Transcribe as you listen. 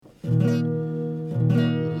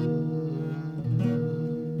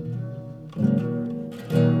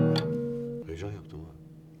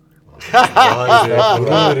Vay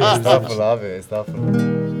be. Estağfurullah abi, estağfurullah.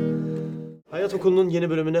 Hayat Okulu'nun yeni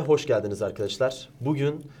bölümüne hoş geldiniz arkadaşlar.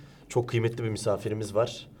 Bugün çok kıymetli bir misafirimiz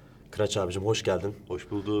var. Kıraç abicim hoş geldin.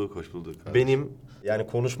 Hoş bulduk, hoş bulduk. Benim yani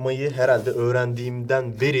konuşmayı herhalde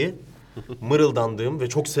öğrendiğimden beri mırıldandığım ve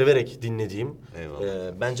çok severek dinlediğim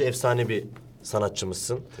bence efsane bir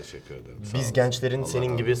sanatçımızsın. Teşekkür ederim. Biz gençlerin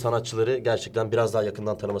senin gibi sanatçıları gerçekten biraz daha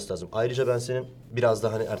yakından tanıması lazım. Ayrıca ben senin biraz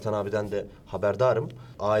da hani Ertan abiden de haberdarım.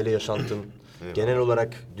 Aile yaşantın, genel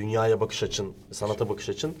olarak dünyaya bakış açın, sanata bakış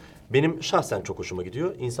açın benim şahsen çok hoşuma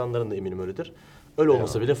gidiyor. İnsanların da eminim öyledir. Öyle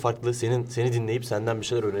olmasa bile farklı seni dinleyip senden bir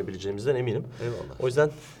şeyler öğrenebileceğimizden eminim. Eyvallah. O yüzden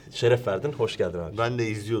şeref verdin. Hoş geldin abi. Ben de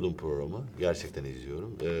izliyordum programı. Gerçekten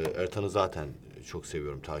izliyorum. Ertan'ı zaten çok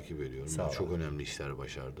seviyorum, takip ediyorum. Sağ ol. Çok önemli işler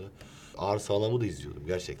başardı. Ağır Sağlam'ı da izliyordum.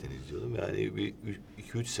 Gerçekten izliyordum. Yani bir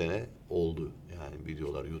 2-3 sene oldu. Yani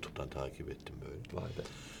videolar YouTube'dan takip ettim böyle. Vay be.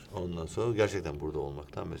 Ondan sonra gerçekten burada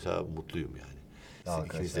olmaktan mesela mutluyum yani. Sağ ol Siz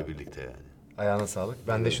ikinizle arkadaşlar. birlikte yani. Ayağına sağlık.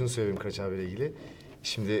 Ben de şunu söyleyeyim Kıraç abiyle ilgili.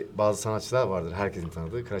 Şimdi bazı sanatçılar vardır, herkesin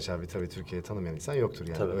tanıdığı. Kıraç abi tabii Türkiye'de tanımayan insan yoktur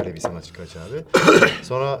yani. Tabii. Öyle bir sanatçı Kıraç abi.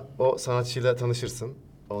 Sonra o sanatçıyla tanışırsın.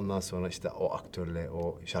 Ondan sonra işte o aktörle,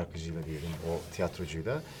 o şarkıcıyla diyelim, o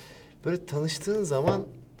tiyatrocuyla. Böyle tanıştığın zaman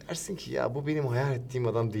dersin ki ya bu benim hayal ettiğim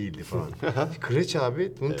adam değildi falan. Kıraç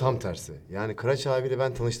abi bunun tam tersi. Yani Kıraç abiyle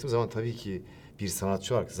ben tanıştığım zaman tabii ki bir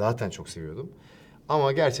sanatçı olarak zaten çok seviyordum.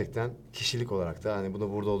 Ama gerçekten kişilik olarak da hani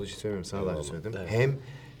bunu burada olduğu için söylemiyorum, sana daha önce söyledim. Evet. Hem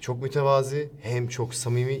çok mütevazi hem çok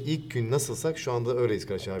samimi. İlk gün nasılsak şu anda öyleyiz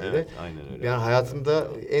Kıraç abiyle. Evet, aynen öyle. Yani hayatımda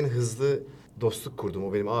en hızlı dostluk kurdum.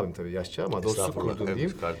 O benim abim tabii yaşça ama dostluk Estağfurullah, kurduğum evet,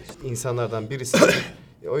 diyeyim. kardeşim. İnsanlardan birisi.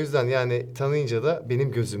 O yüzden yani tanıyınca da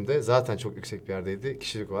benim gözümde zaten çok yüksek bir yerdeydi.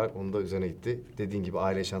 Kişilik olarak onun da üzerine gitti. Dediğin gibi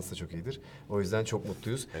aile şansı da çok iyidir. O yüzden çok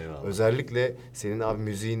mutluyuz. Eyvallah. Özellikle senin abi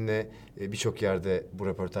müziğinle birçok yerde bu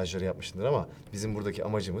röportajları yapmışsındır ama bizim buradaki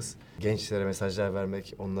amacımız gençlere mesajlar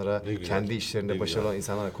vermek, onlara Ne güzel, kendi işlerinde ne başarılı güzel. olan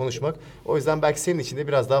insanlarla konuşmak. O yüzden belki senin için de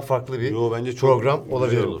biraz daha farklı bir Yo, bence çok program güzel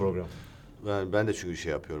olabilir bu olur. program. Ben de çünkü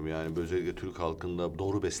şey yapıyorum yani özellikle Türk halkında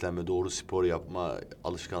doğru beslenme, doğru spor yapma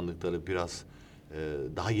alışkanlıkları biraz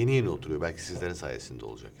daha yeni oturuyor. Belki sizlerin sayesinde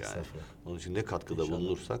olacak yani. Estağfurullah. Onun için ne katkıda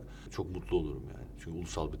bulunursak çok mutlu olurum yani. Çünkü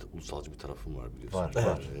ulusalcı bir tarafım var biliyorsun.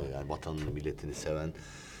 Var. Yani vatanını, milletini seven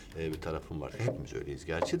bir tarafım var. Hepimiz öyleyiz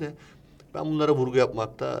gerçi de. Ben bunlara vurgu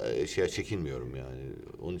yapmakta çekinmiyorum yani.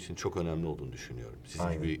 Onun için çok önemli olduğunu düşünüyorum. Sizin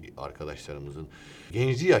Aynen. gibi arkadaşlarımızın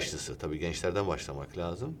gençli yaşlısı tabii gençlerden başlamak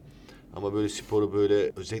lazım. Ama böyle sporu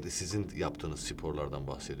böyle özellikle sizin yaptığınız sporlardan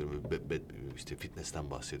bahsediyorum. İşte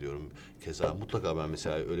fitness'ten bahsediyorum. Keza mutlaka ben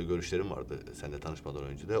mesela öyle görüşlerim vardı seninle tanışmadan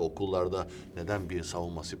önce de. Okullarda neden bir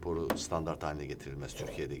savunma sporu standart haline getirilmez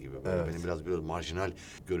Türkiye'de gibi. Böyle Evet. benim biraz marjinal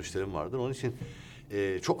görüşlerim vardır. Onun için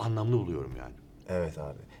çok anlamlı buluyorum yani. Evet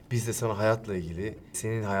abi. Biz de sana hayatla ilgili,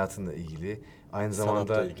 senin hayatınla ilgili, aynı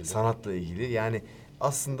zamanda Sanatla ilgili. sanatla ilgili. Yani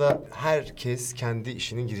aslında herkes kendi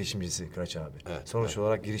işinin girişimcisi Kıraç abi. Evet, Sonuç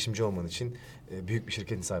olarak girişimci olman için büyük bir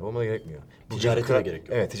şirketin sahibi olmana gerekmiyor. Ticarete de gerek yok.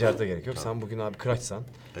 Evet, ticarete gerek yok. Sen bugün abi Kıraçsan,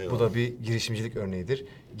 Eyvallah. bu da bir girişimcilik örneğidir.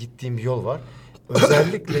 Gittiğin bir yol var.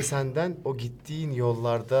 Özellikle senden o gittiğin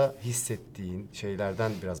yollarda hissettiğin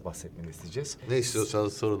şeylerden biraz bahsetmeni isteyeceğiz. Ne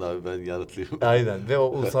istiyorsanız sorun abi ben yanıtlayayım. Aynen ve o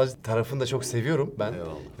ulusal tarafını da çok seviyorum ben.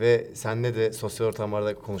 Eyvallah. Ve seninle de sosyal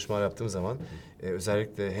ortamlarda konuşmalar yaptığım zaman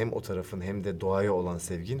özellikle hem o tarafın hem de doğaya olan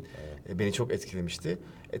sevgin beni çok etkilemişti.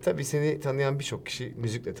 Tabii seni tanıyan birçok kişi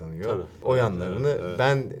müzikle tanıyor. Tabii. O yanlarını Evet.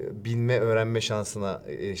 ben bilme, öğrenme şansına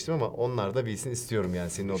eriştim ama onlar da bilsin istiyorum yani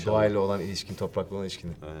senin o İnşallah. doğayla olan ilişkin, toprakla olan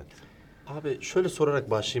ilişkini. Evet. Abi şöyle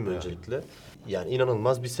sorarak başlayayım öncelikle. Yani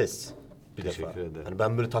inanılmaz bir ses. Bir Teşekkür defa. ederim. Hani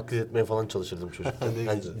ben böyle taklit etmeye falan çalışırdım çocukken. Ne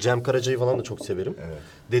Yani güzel. Cem Karaca'yı falan da çok severim. Evet.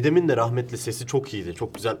 Dedemin de rahmetli sesi çok iyiydi.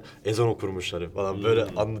 Çok güzel ezan okurmuşları falan böyle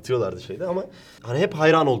anlatıyorlardı şeyde ama hani hep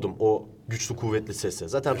hayran oldum o güçlü kuvvetli sese.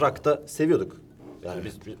 Zaten rock'ta seviyorduk. Yani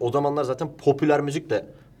biz o zamanlar zaten popüler müzik de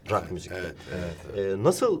rock müzikti.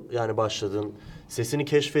 Nasıl yani başladın? Sesini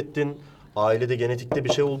keşfettin? Ailede genetikte bir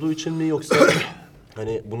şey olduğu için mi yoksa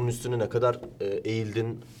hani bunun üstüne ne kadar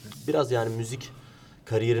eğildin? Biraz yani müzik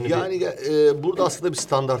kariyerini Yani burada aslında bir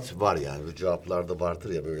standart var yani. Bu cevaplarda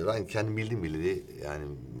vardır ya böyle. Ben kendim bildiğim bileli yani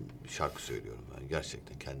şarkı söylüyorum. Yani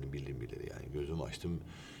gerçekten kendim bildiğim bileli yani. Gözümü açtım.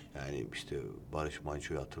 Yani işte Barış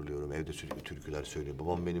Manço'yu hatırlıyorum. Evde sürekli türküler söylüyor.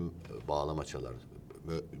 Babam benim bağlama çalar.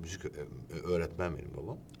 Müzik öğretmen benim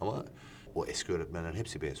babam. Ama o eski öğretmenlerin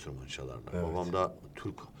hepsi bir enstrüman çalarlar. Evet. Babam da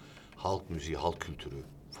Türk halk müziği, halk kültürü,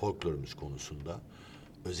 folklorumuz konusunda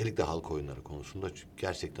özellikle halk oyunları konusunda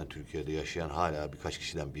gerçekten Türkiye'de yaşayan hala birkaç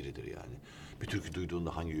kişiden biridir yani. Bir türkü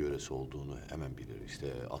duyduğunda hangi yöresi olduğunu hemen bilir. İşte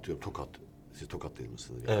atıyorum Tokat Siz Tokatlıyız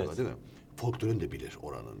mısınız galiba, Evet. değil mi? Folklorunu da bilir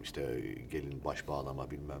oranın. İşte gelin baş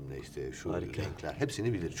bağlama bilmem ne, işte şu Harika. renkler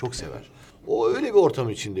hepsini bilir. Çok sever. O öyle bir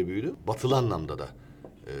ortamın içinde büyüdü. Batılı anlamda da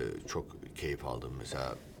çok keyif aldım.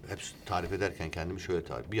 Mesela hep tarif ederken kendimi şöyle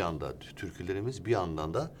tarif. Bir yanda türkülerimiz, bir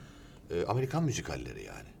yandan da Amerikan müzikalleri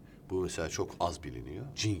yani. Bu mesela çok az biliniyor.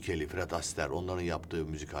 Gene Kelly, Fred Astaire, onların yaptığı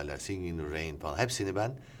müzikaller, Singing in the Rain falan hepsini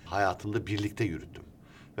ben hayatımda birlikte yürüttüm.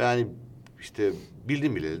 Ve yani işte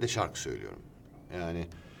bildiğim bileli de şarkı söylüyorum. Yani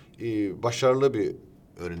başarılı bir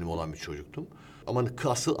öğrenim olan bir çocuktum. Ama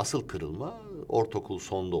asıl kırılma ortaokul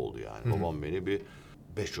sonunda oldu yani. Babam beni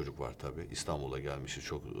 5 çocuk var tabii. İstanbul'a gelmişti,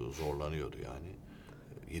 çok zorlanıyordu yani.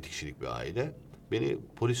 7 kişilik bir aile. Beni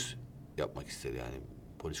polis yapmak istedi yani.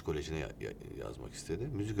 Polis kolejine yazmak istedi.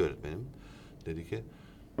 Müzik öğretmenim dedi ki,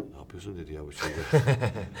 ne yapıyorsun dedi ya bu şeyde.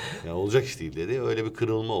 Yani olacak iş değil dedi. Öyle bir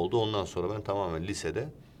kırılma oldu. Ondan sonra ben tamamen lisede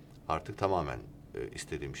artık tamamen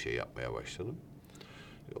istediğim şeyi yapmaya başladım.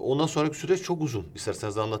 Ondan sonraki süreç çok uzun.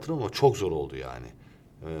 İsterseniz anlatırım ama çok zor oldu yani.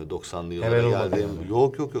 90'lı yıllara Hemen olmadı geldim. yani.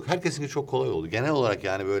 Yok. Herkesinki çok kolay oldu. Genel olarak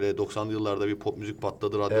yani böyle 90'lı yıllarda bir pop müzik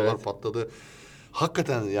patladı, radyolar Evet. patladı.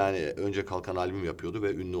 Hakikaten yani önce kalkan albüm yapıyordu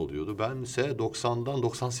ve ünlü oluyordu. Bense 90'dan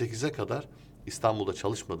 98'e kadar İstanbul'da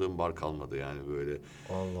çalışmadığım bar kalmadı yani böyle.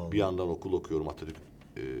 Allah Allah. Bir yandan okul okuyorum, Atatürk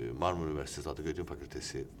Marmara Üniversitesi Atatürk Öğretim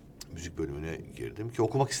Fakültesi müzik bölümüne girdim ki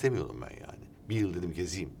okumak istemiyordum ben yani. Bir yıl dedim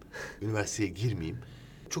gezeyim, üniversiteye girmeyeyim.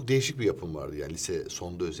 Çok değişik bir yapım vardı yani lise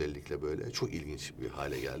sonunda özellikle böyle. Çok ilginç bir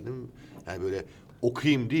hale geldim. Yani böyle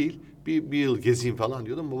okuyayım değil, bir yıl gezeyim falan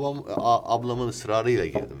diyordum. Ablamın ısrarıyla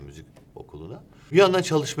girdim müzik okuluna. Bir yandan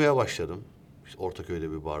çalışmaya başladım. İşte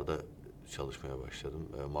Ortaköy'de bir barda çalışmaya başladım.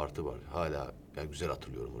 Martı var. Hala yani güzel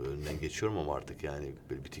hatırlıyorum. Önünden geçiyorum ama artık yani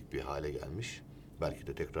böyle bitik bir hale gelmiş. Belki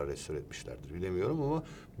de tekrar restore etmişlerdir bilemiyorum ama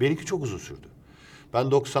benimki çok uzun sürdü. Ben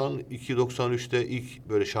 92-93'te ilk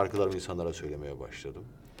böyle şarkılarımı insanlara söylemeye başladım.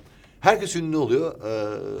 Herkes ünlü oluyor.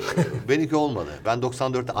 Benimki olmadı. Ben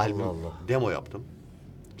 94'te albüm Allah. demo yaptım.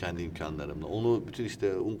 Kendi imkanlarımla. Onu bütün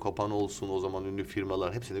işte Unkapan olsun, o zaman ünlü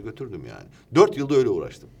firmalar hepsine götürdüm yani. 4 yılda öyle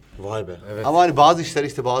uğraştım. Vay be. Evet. Ama hani bazı işler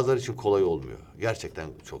işte bazıları için kolay olmuyor. Gerçekten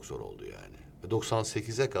çok zor oldu yani. Ve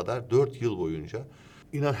 98'e kadar 4 yıl boyunca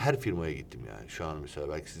inan her firmaya gittim yani. Şu an mesela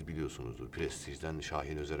belki siz biliyorsunuzdur. Prestige'den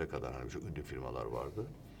Şahin Özer'e kadar hani çok ünlü firmalar vardı.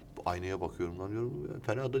 Aynaya bakıyorum lan diyorum ya,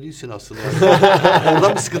 fena da değilsin aslında. Yani.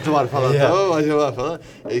 Oradan bir sıkıntı var falan. Ya. Tamam mı acaba falan.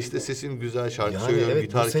 İşte sesim güzel, şarkı Yani söylüyorum, evet,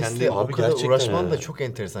 gitar bu sesle kendim. o Abi kadar gerçekten uğraşman ya. da çok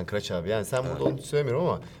enteresan Kıraç abi. Yani sen burada onu söylemiyorum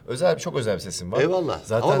ama çok özel bir sesin var. Eyvallah.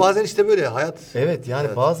 Zaten Ama bazen işte böyle hayat... evet yani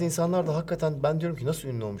Evet. bazı insanlar da hakikaten ben diyorum ki nasıl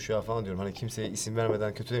ünlü olmuş ya falan diyorum. Hani kimseye isim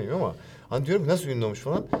vermeden kötü demiyorum ama hani diyorum ki nasıl ünlü olmuş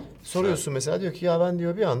falan. Soruyorsun mesela diyor ki ya ben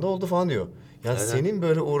diyor bir anda oldu falan diyor. Yani Evet. senin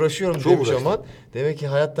böyle uğraşıyorum Çok demiş uğraştım. olman demek ki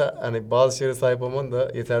hayatta hani bazı şeylere sahip olman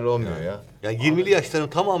da yeterli olmuyor ya. Yani 20'li yaşlarım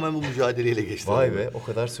tamamen bu mücadeleyle geçti. Vay be o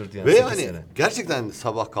kadar sürdü yani Ve 8 yani sene. gerçekten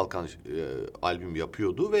sabah kalkan albüm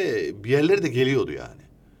yapıyordu ve bir yerlere de geliyordu yani.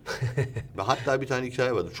 Ve hatta bir tane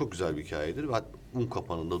hikaye vardı. Çok güzel bir hikayedir. Ben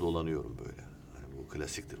Unkapanı'nda dolanıyorum böyle. Hani bu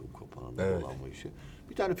klasiktir Unkapanı'nda Evet. dolanma işi.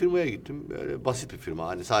 Bir tane firmaya gittim. Böyle basit bir firma.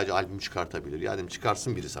 Hani sadece albüm çıkartabilir. Ya dedim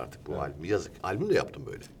çıkarsın birisi artık bu albümü. Yazık. Albüm de yaptım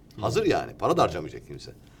böyle. Hazır yani. Para da harcamayacak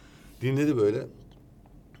kimse. Dinledi böyle.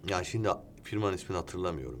 Yani şimdi firmanın ismini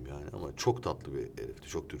hatırlamıyorum yani ama çok tatlı bir herifti,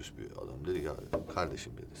 çok dürüst bir adam. Dedi ya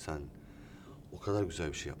kardeşim dedi sen o kadar güzel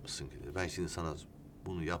bir şey yapmışsın ki dedi. Ben şimdi sana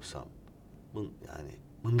bunu yapsam yani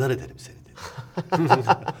mındar ederim seni dedi.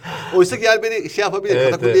 Oysa ki yani beni şey yapabilir,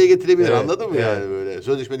 Evet, katakulliye evet. getirebilir Evet, anladın mı evet. yani böyle.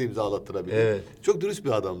 Sözleşme de imzalattırabilir. Evet. Çok dürüst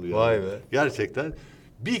bir adamdı yani. Vay be. Gerçekten.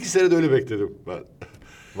 Bir iki sene de öyle bekledim ben.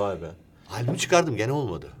 Vay be. Albüm çıkardım gene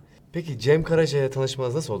olmadı. Peki Cem Karaca'ya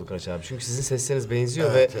tanışmanız nasıl oldu Kıraç abi? Çünkü sizin sesleriniz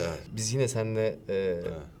benziyor Evet, ve evet. biz yine seninle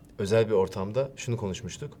özel bir ortamda şunu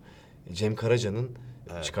konuşmuştuk. Cem Karaca'nın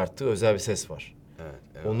çıkarttığı özel bir ses var.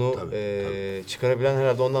 Evet, Onu tabii. çıkarabilen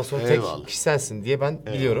herhalde ondan sonra Eyvallah. tek kişi sensin diye ben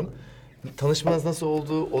biliyorum. Tanışmanız nasıl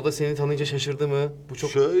oldu? O da seni tanıyınca şaşırdı mı? Bu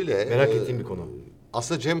çok Şöyle, merak ettiğim bir konu.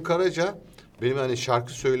 Aslında Cem Karaca benim hani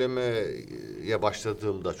şarkı söylemeye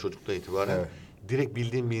başladığımda çocuktan itibaren Evet. direkt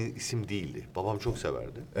bildiğim bir isim değildi. Babam çok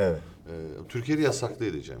severdi. Evet. Türkiye'de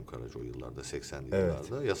yasaklıydı Cem Karaca o yıllarda, 80'li Evet.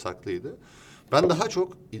 yıllarda yasaklıydı. Ben daha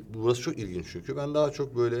çok, burası çok ilginç çünkü ben daha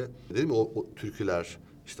çok böyle dedim ya, o türküler,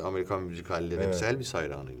 işte Amerikan müzikalleri, Evet. hepsi Elvis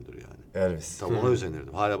hayranıyımdır yani. Elvis. Tam ona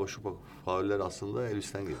özenirdim. Hala bak şu fauller aslında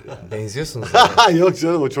Elvis'ten geliyor yani. Benziyorsunuz zaten. Yok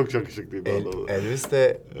canım o çok yakışıklıydı adam. Elvis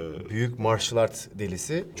de büyük martial art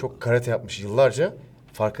delisi. Çok karate yapmış yıllarca.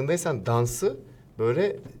 Farkındaysan dansı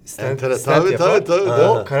böyle stand Tabii, yapar.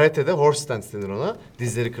 tabii. O karatede horse stance denir ona.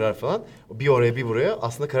 Dizleri kırar falan. Bir oraya bir buraya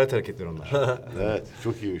aslında karate hareketleri onlar. Evet,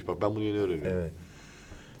 çok iyiymiş. Bak ben bunu yeni öğreniyorum. Evet.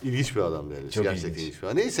 İlginç bir adamdı Elvis. Çok Gerçekten ilginç. ilginç bir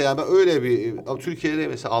adam. Neyse yani ben öyle bir... Türkiye'de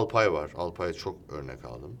mesela Alpay var. Alpay'a çok örnek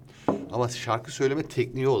aldım. Ama şarkı söyleme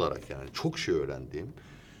tekniği olarak yani çok şey öğrendiğim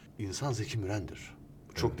insan Zeki Müren'dir.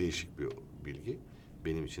 Çok değişik bir bilgi.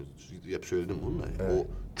 Benim için hep söyledim bunu da. Evet. O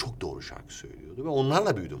çok doğru şarkı söylüyordu ve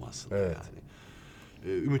onlarla büyüdüm aslında Evet. yani.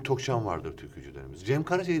 Ümit Tokcan vardır türkücülerimiz. Cem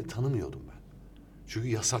Karaca'yı tanımıyordum ben. Çünkü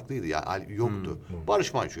yasaklıydı ya, yoktu.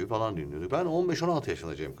 Barış Manço'yu falan dinliyorduk. Ben 15-16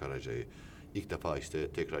 yaşında Cem Karaca'yı ilk defa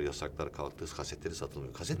işte tekrar yasaklar kalktı, kasetleri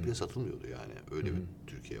satılmıyor. Kaset bile satılmıyordu yani. Öyle bir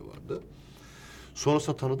Türkiye vardı.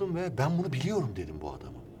 Sonrasında tanıdım ve ben bunu biliyorum dedim bu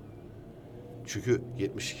adamı. Çünkü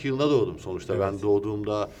 72 yılında doğdum sonuçta. Evet. Ben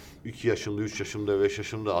doğduğumda 2 yaşımda, 3 yaşımda, 5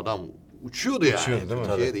 yaşımda adam uçuyordu yani. Uçuyordu değil mi?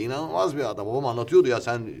 Türkiye'de inanılmaz bir adam. Babam anlatıyordu ya,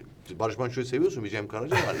 sen Barış Manço'yu seviyorsun, bir Cem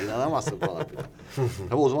Karaca var. İnanamazsın falan filan.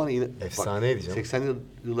 Tabii o zaman Efsaneydi canım. 80'li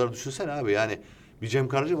yılları düşünsene abi yani. Bir Cem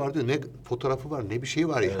Karaca var diyor. Ne fotoğrafı var, ne bir şey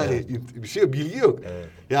var yani. Bir şey yok, bilgi yok. Evet.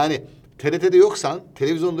 Yani TRT'de yoksan,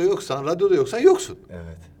 televizyonda yoksan, radyoda yoksan yoksun.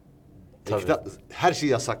 Evet. Her şey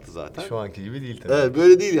yasaktı zaten. Şu anki gibi değil tabii. Evet,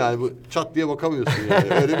 böyle değil yani. Bu çat diye bakamıyorsun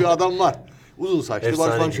yani. Öyle bir adam var. Uzun saçlı, Efsane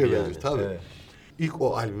Barış Manço'ya gibi benziyor. yani. Tabii. Evet. İlk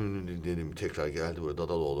o albümünü dinledim. Tekrar geldi buraya.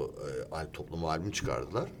 Dadaloğlu toplumu albüm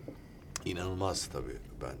çıkardılar. İnanılmaz tabii.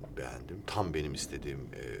 Ben beğendim. Tam benim istediğim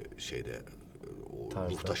şeyde o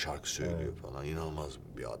Tarzda. ruhta şarkı söylüyor falan. İnanılmaz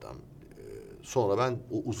bir adam. Sonra ben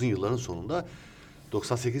o uzun yılların sonunda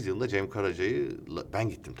 98 yılında Cem Karaca'yı ben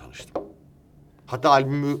gittim tanıştım. Hatta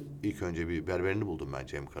albümü ilk önce bir berberini buldum ben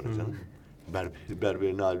Cem Karaca'nın.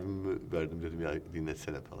 Berberine albümümü verdim, dedim ya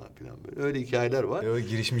dinletsene falan filan böyle. Öyle hikayeler var. O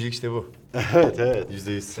girişimcilik işte bu. Evet evet.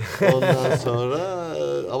 %100. Ondan sonra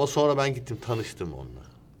ama sonra ben gittim tanıştım onunla.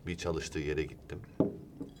 Bir çalıştığı yere gittim.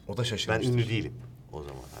 O da Ben şaşırmıştır. ünlü değilim o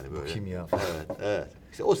zaman. Hani böyle. kim ya? Evet evet.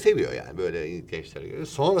 İşte o seviyor yani böyle gençler görüyor.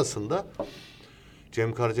 Sonrasında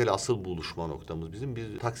Cem Karaca ile asıl buluşma noktamız bizim. Biz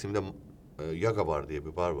Taksim'de Yaga Bar diye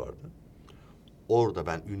bir bar vardı. Orada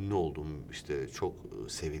ben ünlü oldum, işte çok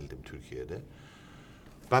sevildim Türkiye'de.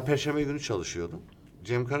 Ben Perşembe günü çalışıyordum.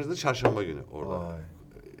 Cem Karaca da Çarşamba günü orada. Vay.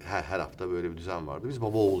 Her hafta böyle bir düzen vardı. Biz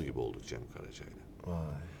baba oğul gibi olduk Cem Karaca'yla. Vay.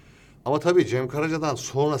 Ama tabii Cem Karaca'dan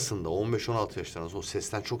sonrasında 15-16 yaşlarında sonra o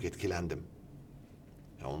sesten çok etkilendim.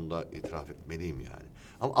 Ya onu da itiraf etmeliyim yani.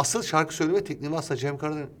 Ama asıl şarkı söyleme tekniğim aslında Cem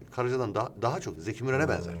Karaca'dan daha çok Zeki Müren'e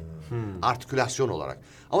benzer. Artikülasyon olarak.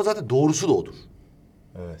 Ama zaten doğrusu da odur.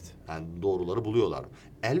 Evet. Yani doğruları buluyorlar.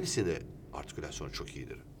 Elvis'in de artikülasyonu çok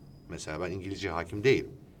iyidir. Mesela ben İngilizce hakim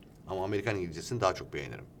değilim. Ama Amerikan İngilizcesini daha çok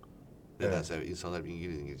beğenirim. Nedense insanlar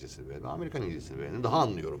İngiliz İngilizcesini beğenir. Ben Amerikan İngilizcesini beğenirim. Daha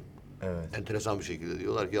anlıyorum. Evet. Enteresan bir şekilde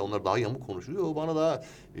diyorlar ki ya onlar daha yamuk konuşuyor. O bana daha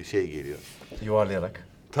şey geliyor. Yuvarlayarak.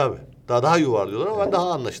 Tabii. Daha yuvarlıyorlar ama ben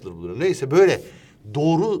daha anlaşılır buluyorum. Neyse böyle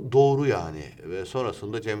doğru yani. Ve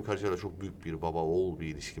sonrasında Cem Karaca'yla çok büyük bir baba oğul bir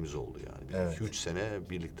ilişkimiz oldu yani. Biz Evet. 2-3 sene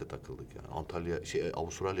birlikte takıldık yani.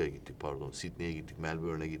 Avustralya'ya gittik pardon. Sydney'e gittik,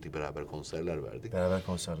 Melbourne'e gittik, beraber konserler verdik. Beraber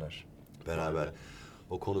konserler. Beraber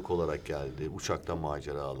o konuk olarak geldi. Uçakta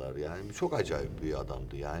maceralar yani çok acayip bir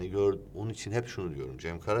adamdı. Yani onun için hep şunu diyorum.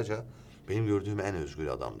 Cem Karaca benim gördüğüm en özgür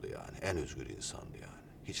adamdı yani. En özgür insandı yani.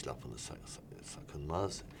 Hiç lafını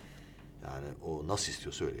sakınmaz. Yani o nasıl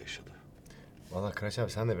istiyorsa öyle yaşadı. Vallahi Kıraç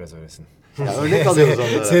abi sen de biraz öylesin. Ya örnek alıyoruz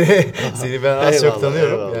onlara. Seni ben az çok Eyvallah,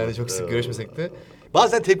 tanıyorum. eyvallah, Yani çok sık eyvallah. görüşmesek de.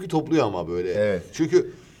 Bazen tepki topluyor ama böyle. Evet.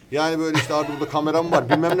 Çünkü yani böyle işte abi burada kameram var,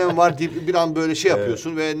 bilmem ne var deyip bir an böyle şey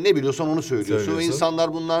yapıyorsun ve ne biliyorsan onu söylüyorsun. Ve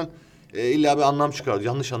insanlar bundan illa bir anlam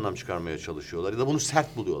yanlış anlam çıkarmaya çalışıyorlar. Ya da bunu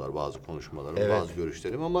sert buluyorlar bazı konuşmalarım, Evet. bazı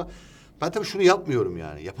görüşlerim ama ben tabii şunu yapmıyorum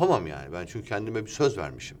yani. Yapamam yani. Ben çünkü kendime bir söz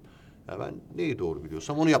vermişim. Ya ben neyi doğru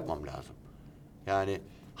biliyorsam onu yapmam lazım. Yani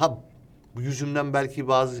bu yüzümden belki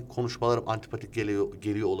bazı konuşmalarım antipatik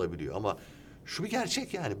geliyor olabiliyor ama şu bir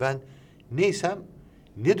gerçek yani ben neysem,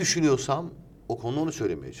 ne düşünüyorsam o konuda onu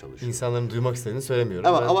söylemeye çalışıyorum. İnsanların duymak istediğini söylemiyorum.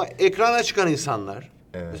 Ama ekrana çıkan insanlar,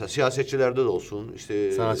 Evet. mesela siyasetçilerde de olsun,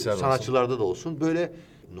 işte Sanatçılarda da olsun böyle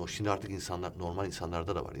şimdi artık normal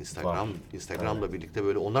insanlarda da var. Instagram'la birlikte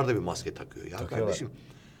böyle onlar da bir maske takıyor. Ya Takıyorlar. kardeşim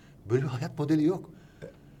böyle bir hayat modeli yok.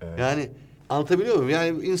 Yani anlatabiliyor muyum?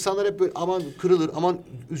 Yani insanlar hep böyle aman kırılır, aman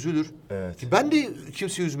üzülür. Evet. Ki ben de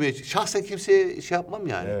kimseyi şahsen kimseye şey yapmam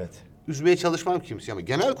yani. Evet. Üzmeye çalışmam kimseyi ama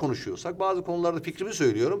genel konuşuyorsak bazı konularda fikrimi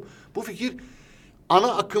söylüyorum. Bu fikir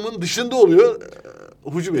ana akımın dışında oluyor.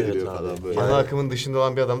 Hücum ediliyor abi. falan böyle. Ana akımın dışında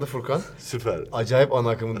olan bir adam da Furkan. Süper. Acayip ana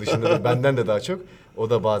akımın dışında benden de daha çok. O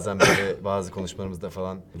da bazen böyle bazı konuşmalarımızda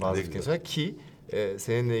falan bazı Ne fikirler güzel. söyler ki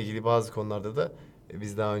seninle ilgili bazı konularda da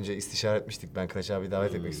Biz daha önce istişare etmiştik. Ben Kıraç abi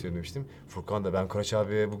davet etmek istiyorum demiştim. Furkan da ben Kıraç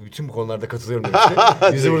abiye bütün bu konularda katılıyorum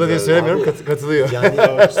demişti. Yüzü burada diye söylemiyorum, katılıyor. Yani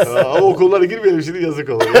Ama o konulara girmeyelim şimdi, yazık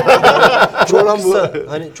olur. çok kısa,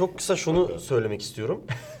 hani çok kısa şunu söylemek istiyorum.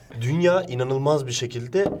 Dünya inanılmaz bir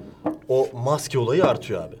şekilde o maske olayı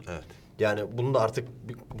artıyor abi. Evet. Yani bunu da artık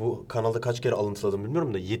bu kanalda kaç kere alıntıladım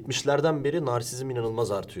bilmiyorum da 70'lerden beri narsizm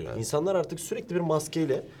inanılmaz artıyor. İnsanlar artık sürekli bir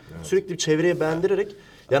maskeyle, sürekli bir çevreye beğendirerek,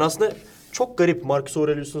 yani aslında çok garip, Marcus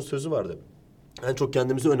Aurelius'un sözü vardı. En çok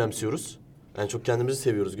kendimizi önemsiyoruz. En çok kendimizi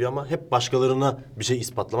seviyoruz güya ama hep başkalarına bir şey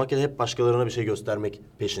ispatlamak ya da hep başkalarına bir şey göstermek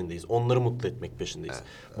peşindeyiz. Onları mutlu etmek peşindeyiz.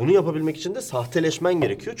 Bunu yapabilmek için de sahteleşmen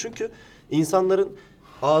gerekiyor. Çünkü insanların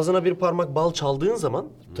ağzına bir parmak bal çaldığın zaman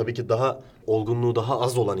tabii ki daha olgunluğu daha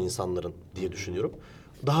az olan insanların diye düşünüyorum.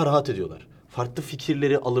 Daha rahat ediyorlar. Farklı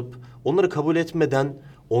fikirleri alıp onları kabul etmeden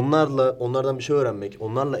onlardan bir şey öğrenmek,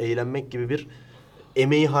 onlarla eğlenmek gibi bir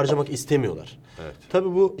emeği harcamak istemiyorlar. Evet.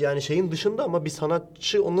 Tabii bu yani şeyin dışında ama bir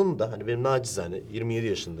sanatçı onun da hani benim nacizane 27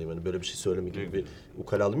 yaşındayım hani böyle bir şey söyleme gibi bir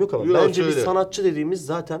ukalalım yok ama Yok, bence bir söyle. sanatçı dediğimiz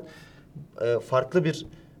zaten farklı bir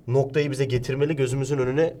noktayı bize getirmeli, gözümüzün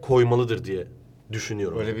önüne koymalıdır diye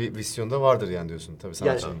düşünüyorum. Öyle bir vizyonda vardır yani diyorsun tabii Yani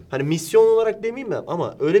sanatçının. hani misyon olarak demeyeyim ben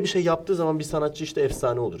ama öyle bir şey yaptığı zaman bir sanatçı işte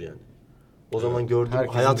efsane olur yani. O zaman gördüğüm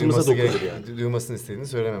Herkesin hayatımıza duyması dokunur gerek- yani. Duymasını istediğini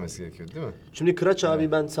söylememesi gerekiyor değil mi? Şimdi Kıraç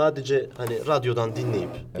abi ben sadece hani radyodan dinleyip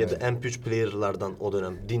ya da MP3 player'lardan o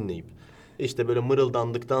dönem dinleyip işte böyle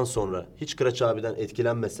mırıldandıktan sonra hiç Kıraç abiden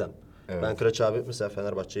etkilenmesem. Evet. Ben Kıraç abi mesela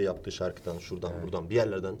Fenerbahçe'ye yaptığı şarkıdan şuradan buradan bir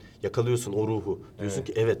yerlerden yakalıyorsun o ruhu. Diyorsun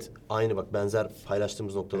ki evet aynı bak benzer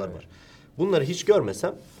paylaştığımız noktalar var. Bunları hiç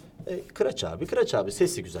görmesem Kıraç abi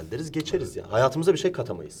sesi güzel deriz geçeriz ya. Hayatımıza bir şey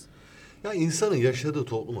katamayız. Ya insanın yaşadığı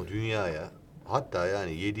topluma, dünyaya, hatta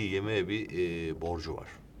yani yediği yemeğe bir borcu var.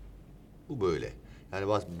 Bu böyle.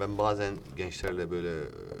 Yani ben bazen gençlerle böyle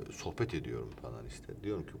sohbet ediyorum falan işte.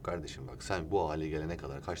 Diyorum ki kardeşim bak sen bu hale gelene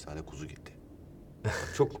kadar kaç tane kuzu gitti?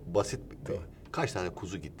 Çok basit bir kaç tane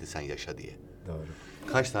kuzu gitti sen yaşa diye. Doğru.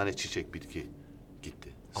 Kaç tane çiçek bitki gitti.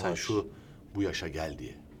 Sen Ağaç. bu yaşa gel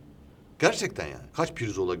diye. Gerçekten yani. Kaç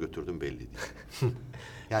pirzola götürdün belli değil.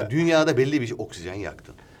 Yani dünyada belli bir oksijen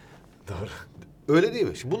yaktın. Doğru. Öyle değil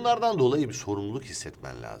mi? Şimdi bunlardan dolayı bir sorumluluk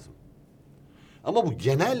hissetmen lazım. Ama bu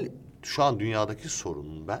genel şu an dünyadaki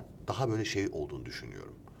sorunun ben daha böyle şey olduğunu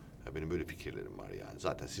düşünüyorum. Ya benim böyle fikirlerim var yani.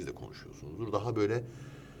 Zaten siz de konuşuyorsunuzdur. Daha böyle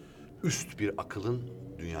üst bir akılın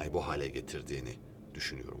dünyayı bu hale getirdiğini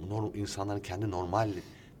düşünüyorum. İnsanların kendi normal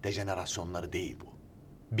dejenerasyonları değil bu.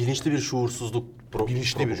 Bilinçli bir şuursuzluk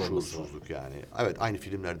Bilinçli bir propagandası var. şuursuzluk yani. Evet aynı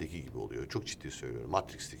filmlerdeki gibi oluyor. Çok ciddi söylüyorum.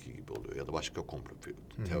 Matrix'teki gibi oluyor ya da başka komplo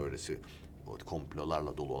teorisi, o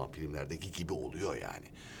komplolarla dolu olan filmlerdeki gibi oluyor yani.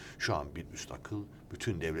 Şu an bir üst akıl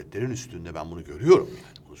bütün devletlerin üstünde, ben bunu görüyorum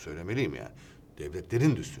yani. Bunu söylemeliyim yani.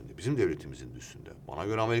 Devletlerin de üstünde, bizim devletimizin de üstünde. Bana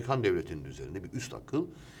göre Amerikan devletinin üzerinde bir üst akıl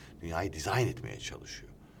dünyayı dizayn etmeye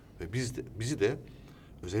çalışıyor. Ve bizi de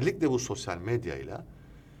özellikle bu sosyal medyayla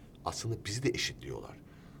aslında bizi de eşitliyorlar.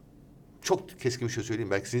 Çok keskin bir şey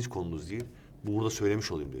söyleyeyim. Belki sizin hiç konunuz değil. Burada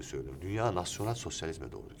söylemiş olayım diye söylüyorum. Dünya nasyonel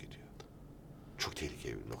sosyalizme doğru gidiyor. Çok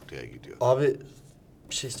tehlikeli bir noktaya gidiyor. Abi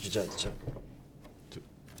bir şey rica edeceğim.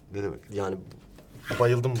 Ne demek? Yani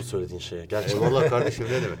bayıldım bu söylediğin şeye gerçekten. Eyvallah kardeşim,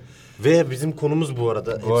 ne demek? Ve bizim konumuz bu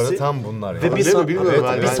arada Bu arada hepsi. tam bunlar ya. Ve bir, Değil mi? Bilmiyorum evet,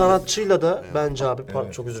 abi. bir Ben- sanatçıyla da bence abi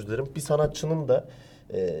çok özür dilerim. Bir sanatçının da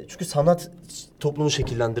çünkü sanat toplumu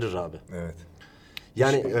şekillendirir abi. Evet.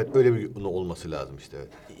 Yani Evet, öyle bir olması lazım işte.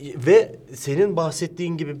 Evet. ve senin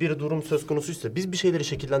bahsettiğin gibi bir durum söz konusuysa biz bir şeyleri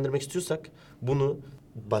şekillendirmek istiyorsak bunu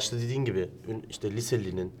başta dediğin gibi işte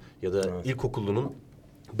liselinin ya da ilkokullunun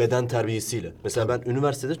beden terbiyesiyle. Mesela ben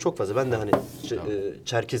üniversitede çok fazla ben de hani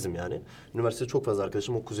Çerkezim yani. Üniversitede çok fazla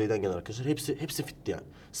arkadaşım o kuzeyden gelen arkadaşlar hepsi fitti yani.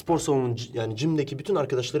 Spor salonunun yani jimdeki bütün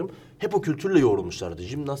arkadaşlarım hep o kültürle yoğrulmuşlardı.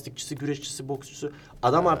 Jimnastikçisi, güreşçisi, boksçusu.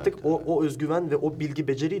 Adam artık o özgüven ve o bilgi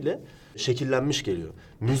beceriyle şekillenmiş geliyor.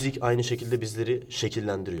 Müzik aynı şekilde bizleri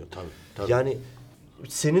şekillendiriyor. Tabii. Yani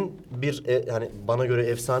senin bir yani bana göre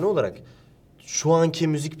efsane olarak şu anki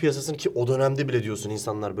müzik piyasasını ki o dönemde bile diyorsun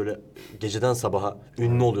insanlar böyle geceden sabaha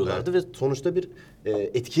ünlü oluyorlardı ve sonuçta bir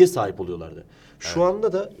etkiye sahip oluyorlardı. Şu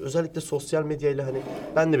anda da özellikle sosyal medyayla hani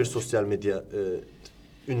ben de bir sosyal medya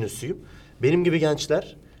ünlüsüyüm. Benim gibi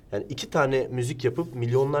gençler yani 2 tane müzik yapıp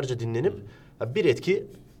milyonlarca dinlenip bir etki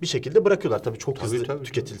bir şekilde bırakıyorlar. Tabii çok hızlı tabii.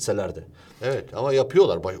 tüketilseler de. Evet ama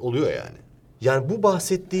yapıyorlar, oluyor yani. Yani bu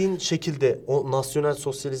bahsettiğin şekilde o nasyonel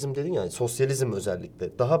sosyalizm dedin ya, sosyalizm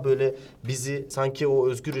özellikle daha böyle bizi sanki o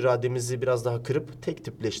özgür irademizi biraz daha kırıp tek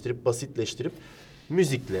tipleştirip basitleştirip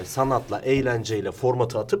müzikle, sanatla, eğlenceyle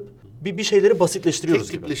formatı atıp bir şeyleri basitleştiriyoruz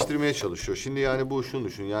Tek gibi. tipleştirmeye çalışıyor. Şimdi yani bu şunu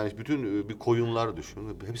düşün. Yani bütün bir koyunlar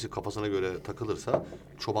düşün. Hepsi kafasına göre takılırsa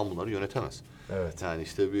çoban bunları yönetemez. Evet. Yani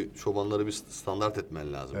işte bir çobanları bir standart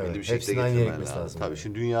etmen lazım. Evet, Belli bir şekilde hepsinin aynı yere getirmen gitmesi lazım. lazım. Tabii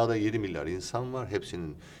şimdi dünyada 7 milyar insan var.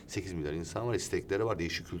 Hepsinin 8 milyar insan var. İstekleri var.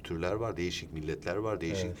 Değişik kültürler var. Değişik milletler var.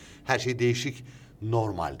 Değişik her şey değişik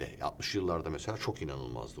normalde. 60 yıllarda mesela çok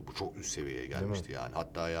inanılmazdı. Bu çok üst seviyeye gelmişti yani.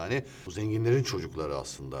 Hatta yani bu zenginlerin çocukları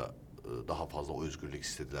aslında daha fazla o özgürlük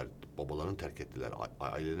istediler. Babalarını terk ettiler,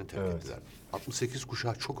 ailelerini terk ettiler. 68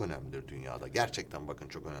 kuşağı çok önemlidir dünyada. Gerçekten bakın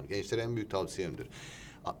çok önemli. Gençlere en büyük tavsiyemdir.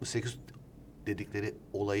 68 dedikleri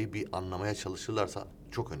olayı bir anlamaya çalışırlarsa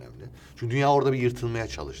çok önemli. Çünkü dünya orada bir yırtılmaya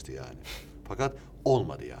çalıştı yani. Fakat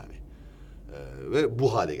olmadı yani. Ve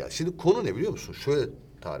bu hale geldi. Şimdi konu ne biliyor musun? Şöyle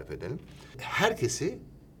tarif edelim. Herkesi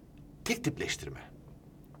tek tipleştirme.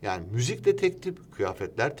 Yani müzik de tek tip,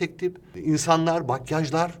 kıyafetler tek tip, insanlar,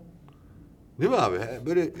 makyajlar. Değil mi abi?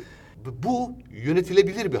 Böyle bu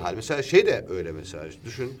yönetilebilir bir hal. Mesela şey de öyle mesela.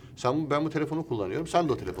 Düşün ben bu telefonu kullanıyorum. Sen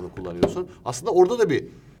de o telefonu kullanıyorsun. Aslında orada da bir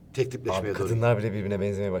tek tipleşmeye Abi doğru. kadınlar bile birbirine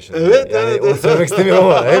benzemeye başladı. Evet, yani evet, onu söylemek istemiyorum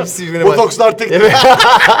ama hepsi birbirine Botokslar tek tip. Evet.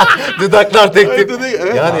 Dudaklar tek tip.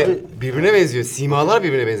 Evet. Yani Abi. birbirine benziyor. Simalar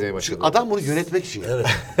birbirine benzemeye başladı. Adam bunu yönetmek için. Evet.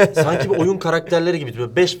 Sanki bir oyun karakterleri gibi.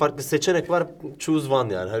 Böyle 5 farklı seçenek var. Choose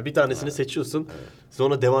one yani. Hani bir tanesini seçiyorsun.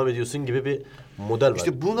 Sonra devam ediyorsun gibi bir model var.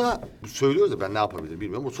 İşte buna söylüyoruz da ben ne yapabilirim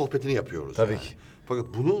bilmiyorum. Bu sohbetini yapıyoruz. Tabii yani. ki. Fakat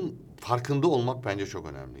bunun farkında olmak bence çok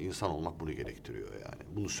önemli. İnsan olmak bunu gerektiriyor yani.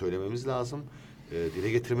 Bunu söylememiz lazım. Dile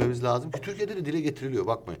getirmemiz lazım ki Türkiye'de de dile getiriliyor.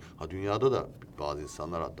 Bakmayın. Dünyada da bazı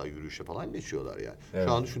insanlar hatta yürüyüşe falan geçiyorlar yani. Evet.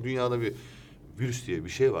 Şu an şu dünyada bir virüs diye bir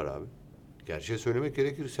şey var abi. Gerçeği söylemek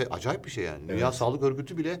gerekirse acayip bir şey yani. Dünya Sağlık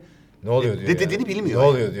Örgütü bile Ne oluyor diyor dediğini yani. bilmiyor. Ne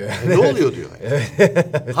oluyor diyor. Ne oluyor diyor.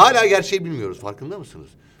 Yani. Hala gerçeği bilmiyoruz. Farkında mısınız?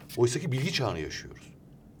 Oysaki bilgi çağını yaşıyoruz.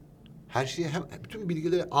 Her şeye bütün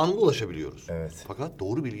bilgilere anında ulaşabiliyoruz. Evet. Fakat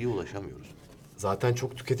doğru bilgiye ulaşamıyoruz. Zaten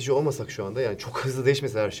çok tüketici olmasak şu anda yani çok hızlı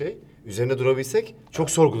değişmese her şey. Üzerine durabilsek çok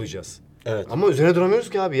sorgulayacağız. Evet. Ama üzerine duramıyoruz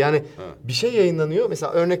ki abi. Yani Evet. bir şey yayınlanıyor.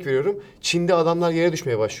 Mesela örnek veriyorum. Çin'de adamlar yere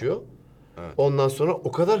düşmeye başlıyor. Evet. Ondan sonra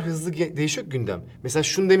o kadar hızlı değişiyor ki gündem. Mesela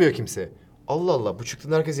şunu demiyor kimse. Allah Allah bu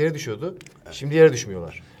çıktığında herkes yere düşüyordu. Şimdi yere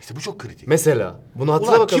düşmüyorlar. İşte bu çok kritik. Mesela bunu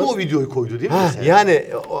hatırla Ulan bakalım. kim o videoyu koydu değil mi Ha, mesela? yani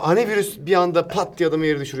hani virüs bir anda pat diye adamı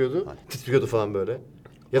yere düşürüyordu. Titriyordu falan böyle.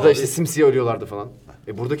 Ya da Abi- işte simsiyah ölüyorlardı falan.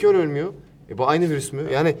 Buradaki öyle ölmüyor. Bu aynı virüs mü?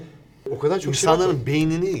 Yani o kadar çok şey var ki. İnsanların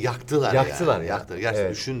beynini yaktılar. Yaktılar yani. ya. Yaktılar.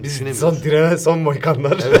 Gerçekten Evet. Biz düşünemiyoruz. son direnen son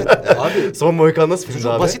Mohikanlar. Abi Son Mohikan nasıl filmdi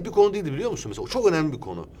Çok abi? basit bir konu değildi biliyor musun? Mesela o çok önemli bir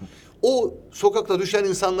konu. O sokakta düşen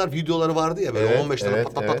insanlar videoları vardı ya böyle Evet, 15 tane evet,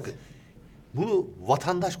 pat pat pat. evet. Bunu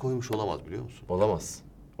vatandaş koymuş olamaz biliyor musun? Olamaz.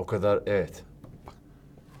 O kadar evet.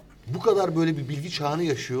 Bu kadar böyle bir bilgi çağını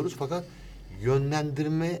yaşıyoruz fakat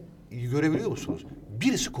yönlendirme görebiliyor musunuz?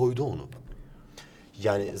 Birisi koydu onu.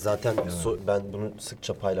 yani zaten ben bunu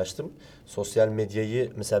sıkça paylaştım. Sosyal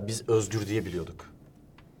medyayı mesela biz özgür diye biliyorduk.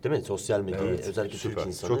 Değil mi? Sosyal medyayı Evet, özellikle süper, Türk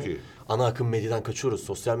insanı. çok iyi. Ana akım medyadan kaçıyoruz.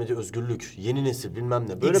 Sosyal medya özgürlük, yeni nesil bilmem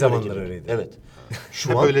ne. İlk zamanlar geliyor. öyleydi. Evet.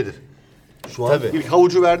 Hep öyledir. Şu an Tabii. İlk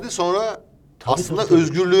havucu verdi sonra aslında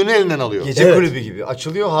özgürlüğünü elinden alıyor. Gece Evet. kulübü gibi.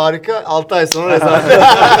 Açılıyor harika. 6 ay sonra rezalet.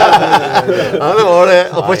 Anladın mı?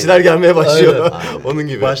 Oraya apaçiler gelmeye başlıyor. Onun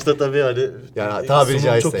gibi. başta tabii hani Yani tabiri sunum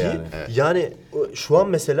caizse çok iyi. yani. Yani şu an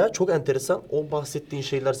mesela çok enteresan o bahsettiğin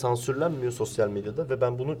şeyler sansürlenmiyor sosyal medyada ve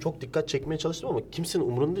ben bunu çok dikkat çekmeye çalıştım ama kimsenin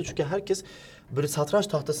umurunda değil çünkü herkes böyle satranç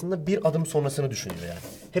tahtasında bir adım sonrasını düşünüyor yani.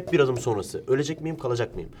 Hep bir adım sonrası. Ölecek miyim,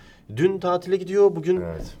 kalacak mıyım? Dün tatile gidiyor, bugün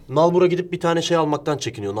Evet. Nalbur'a gidip bir tane şey almaktan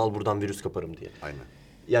çekiniyor. Nalbur'dan virüs kaparım diye. Aynen.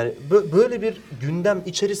 Yani böyle bir gündem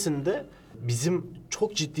içerisinde bizim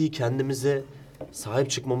çok ciddi kendimize sahip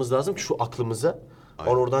çıkmamız lazım ki şu aklımıza.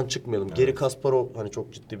 Aynen. Oradan çıkmayalım. Geri Kasparov hani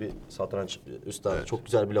çok ciddi bir satranç üstadı. Evet. Çok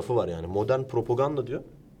güzel bir lafı var yani. Modern propaganda diyor.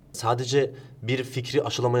 Sadece bir fikri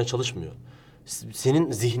aşılamaya çalışmıyor.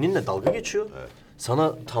 Senin zihninle dalga geçiyor. Evet.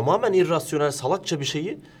 Sana tamamen irrasyonel, salakça bir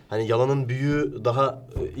şeyi hani yalanın büyüğü daha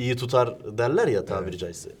iyi tutar derler ya tabiri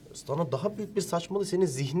caizse. Sana daha büyük bir saçmalığı senin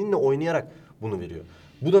zihninle oynayarak bunu veriyor.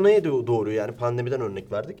 Bu da neye doğru yani pandemiden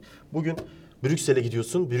örnek verdik. Bugün Brüksel'e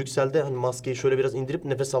gidiyorsun. Brüksel'de hani maskeyi şöyle biraz indirip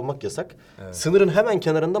nefes almak yasak. Sınırın hemen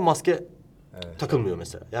kenarında maske takılmıyor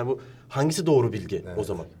mesela. Yani bu hangisi doğru bilgi o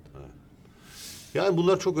zaman? Yani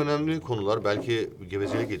bunlar çok önemli konular. Belki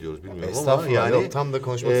gevezelik ediyoruz bilmiyorum ama Estağfurullah, yani yok, tam da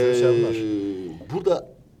konuşmak istediğim şeyler bunlar. Burada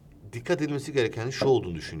dikkat edilmesi gereken şu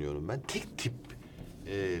olduğunu düşünüyorum ben. Tek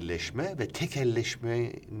tipleşme ve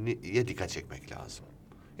tekelleşmeye dikkat çekmek lazım.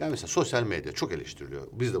 Yani mesela sosyal medya çok eleştiriliyor.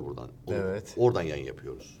 Biz de buradan Evet. oradan yayın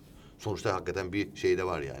yapıyoruz. Sonuçta hakikaten bir şey de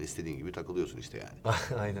var yani. İstediğin gibi takılıyorsun işte yani.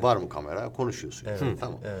 Aynen. Var mı kamera? Konuşuyorsun. Evet,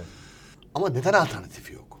 Tamam. evet. Ama neden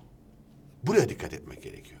alternatifi yok? Buraya dikkat etmek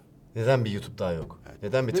gerekiyor. Neden bir YouTube daha yok?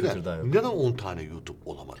 Neden bir Twitter daha yok? Neden 10 tane YouTube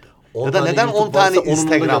olamadı? 10 Ya da tane neden YouTube 10 tane varsa onun da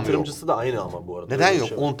Instagram yok? yatırımcısı da aynı ama bu arada. Neden Öyle bir yok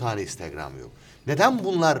şey 10 var. tane Instagram yok? Neden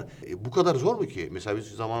bunlar bu kadar zor mu ki? Mesela biz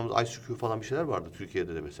zamanımızda ICQ falan bir şeyler vardı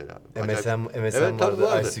Türkiye'de de mesela. MSN Evet, tabii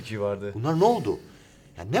vardı, ICQ vardı. Bunlar ne oldu?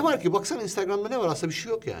 Yani ne var ki? Baksana Instagram'da ne var? Aslında bir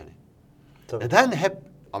şey yok yani. Tabii. Neden hep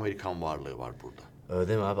Amerikan varlığı var burada? Öyle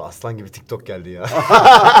değil mi abi? Aslan gibi TikTok geldi ya.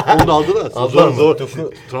 Onu da aldılar. Aldılar mı? Zor.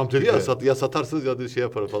 TikTok'u- Trump dedi ya, ya satarsınız ya da şey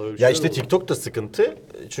yaparım falan. Öyle bir Ya şeyler işte oldu. TikTok da sıkıntı.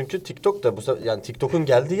 Çünkü TikTok da yani TikTok'un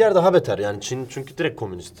geldiği yer daha beter. Yani Çin çünkü direkt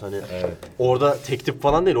komünist. Hani orada tek tip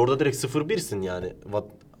falan değil. Orada direkt 0-1'sin yani.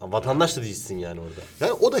 Vatandaş da değilsin yani orada.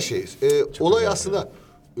 Yani o da şey. Olay aslında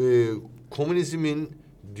komünizmin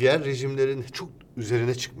diğer rejimlerin çok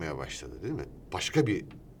üzerine çıkmaya başladı değil mi? Başka bir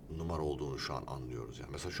numara olduğunu şu an anlıyoruz yani.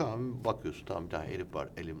 Mesela şu an bakıyorsun tamam bir tane herif var.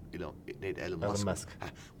 Elon Musk. Musk. Heh,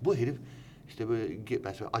 bu herif işte böyle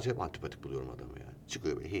ben acayip antipatik buluyorum adamı yani.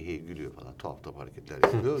 Çıkıyor böyle hey hey gülüyor falan. Tuhaf tuhaf hareketler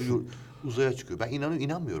yapıyor. Uzaya çıkıyor. Ben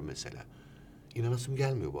inanmıyorum mesela. İnanasım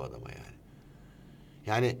gelmiyor bu adama yani.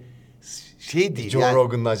 Yani şey değil Joe yani.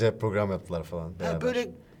 Rogan'la acayip program yaptılar falan. Ha, beraber. böyle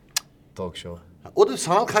Talk show. o da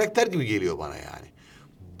sanal karakter gibi geliyor bana yani.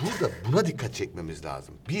 Burada buna dikkat çekmemiz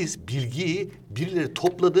lazım. Biz bilgiyi birileri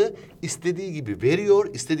topladı, istediği gibi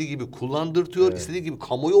veriyor, istediği gibi kullandırtıyor, istediği gibi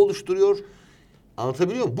kamuoyu oluşturuyor.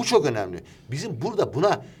 Anlatabiliyor muyum? Bu çok önemli. Bizim burada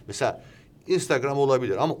buna mesela Instagram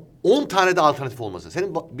olabilir ama 10 tane de alternatif olmasın.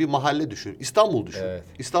 Senin bir mahalle düşün, İstanbul düşün. Evet.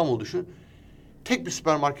 İstanbul düşün. Tek bir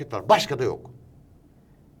süpermarket var, başka da yok.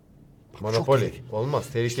 Bak, çok Monopoli. tehlikeli. Olmaz.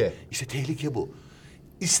 Tehlike. İşte tehlike bu.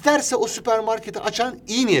 İsterse o süpermarketi açan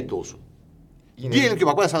iyi niyetli olsun. Yine- Diyelim ki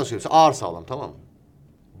bak ben sana söyleyeyim. Ağır sağlam tamam mı?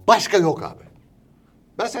 Başka yok abi.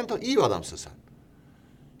 Ben sen tamam iyi bir adamsın sen.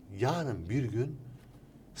 Yarın bir gün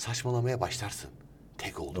saçmalamaya başlarsın.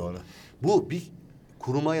 Tek olduğunda. Doğru. Bu bir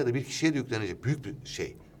kuruma ya da bir kişiye de yüklenecek büyük bir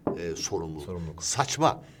şey. Sorumluluk.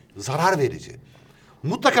 Saçma. Zarar verici.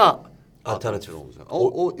 Mutlaka alternatif olacak.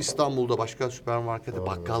 O İstanbul'da başka süpermarkette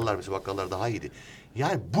bakkallar mesela bakkallar daha iyiydi.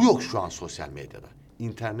 Yani bu yok şu an sosyal medyada.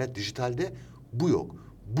 İnternet, dijitalde bu yok.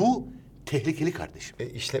 Bu tehlikeli kardeşim.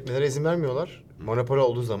 İşletmelere izin vermiyorlar. Monopoli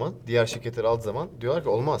olduğu zaman, diğer şirketler aldığı zaman diyorlar ki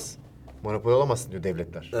olmaz. Monopoli olamazsın diyor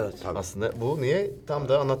devletler. Evet. Tabii. Aslında bu niye? Tam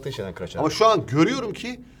da anlattığın şeyden Kıraç abi. Ama şu an görüyorum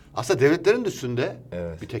ki aslında devletlerin üstünde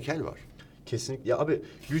Evet. bir tekel var. Kesinlikle. Ya abi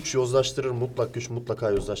güç yozlaştırır, mutlak güç mutlaka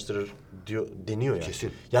yozlaştırır deniyor ya.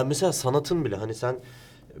 Kesin. Yani mesela sanatın bile hani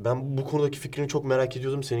ben bu konudaki fikrini çok merak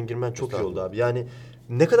ediyordum. Senin girmen çok iyi oldu abi. Yani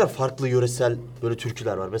ne kadar farklı yöresel böyle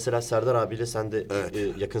türküler var. Mesela Serdar abiyle sen de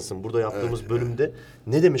yakınsın. Burada yaptığımız bölümde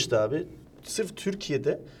ne demişti abi? Sırf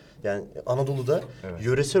Türkiye'de yani Anadolu'da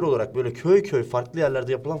yöresel olarak böyle köy köy farklı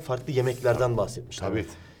yerlerde yapılan farklı yemeklerden bahsetmişti. Tabii.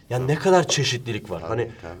 Yani ne kadar çeşitlilik var.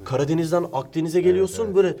 Hani tabii. Karadeniz'den Akdeniz'e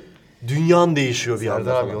geliyorsun böyle dünyan değişiyor bir anda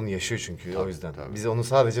Serdar abi falan. onu yaşıyor çünkü o yüzden. tabii. Biz onu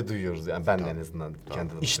sadece duyuyoruz. Yani ben de en azından kendi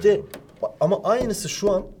adıma İşte söylüyorum. ama aynısı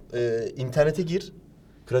şu an internete gir.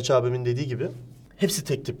 Kıraç abimin dediği gibi hepsi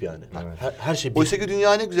tek tip yani. Her şey bir. Oysa ki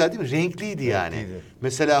dünya ne güzel değil mi? Renkliydi yani. Renkliydi.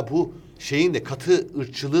 Mesela bu şeyin de katı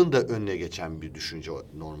ırkçılığın da önüne geçen bir düşünce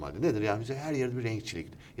normalde. Nedir? Yani bize her yerde bir renkçilik,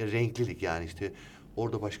 ya renklilik yani işte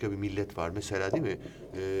orada başka bir millet var. Mesela değil mi?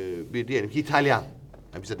 Bir diyelim ki İtalyan.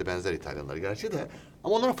 Yani bize de benzer İtalyanlar gerçi de.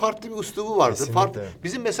 Ama onların farklı bir üslubu vardır. Kesinlikle.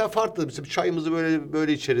 Bizim mesela farklı. Bizim çayımızı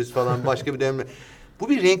böyle içeriz falan. Başka bir demle. Bu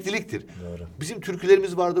bir renkliliktir. Doğru. Bizim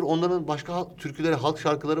türkülerimiz vardır. Onların başka türküleri, halk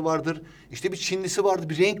şarkıları vardır. İşte bir Çinlisi vardı.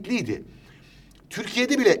 Bir renkliydi.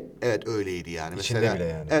 Türkiye'de bile evet öyleydi yani. İçinde Mesela, bile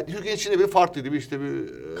yani. Evet Türkiye'nin içinde bile farklıydı. Bir işte bir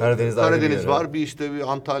Karadeniz'de ayrı bir Karadeniz yeri. var. Bir işte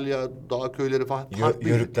bir Antalya, dağ köyleri falan. farklıydı.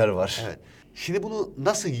 Yörükler var. Evet. Şimdi bunu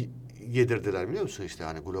nasıl yedirdiler biliyor musun işte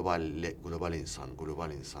hani global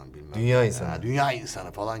insan bilmem. Dünya insanı. Dünya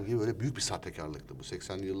insanı falan gibi böyle büyük bir sahtekarlıktı. Bu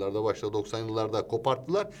 80'li yıllarda başladı, 90'lı yıllarda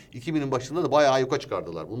koparttılar. 2000'in başında da bayağı yuka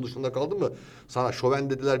çıkardılar. Bunun dışında kaldı mı sana şoven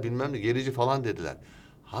dediler bilmem ne gerici falan dediler.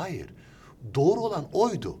 Hayır. Doğru olan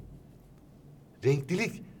oydu.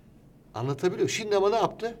 Renklilik. Anlatabiliyor. Şimdi ama ne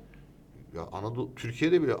yaptı? Ya Anadolu,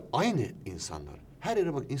 Türkiye'de bile aynı insanlar. Her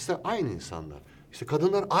yere bak aynı insanlar. İşte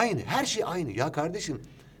kadınlar aynı. Her şey aynı. Ya kardeşim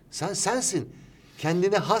sen sensin.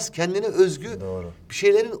 Kendine has, kendine özgü Doğru. bir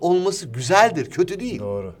şeylerin olması güzeldir. Kötü değil.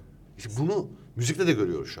 Doğru. İşte bunu müzikte de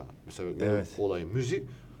görüyoruz şu an. Mesela benim Evet. olayım müzik.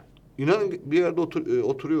 İnanın bir yerde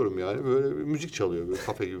oturuyorum yani. Böyle bir müzik çalıyor. Böyle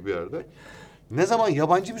kafe gibi bir yerde. Ne zaman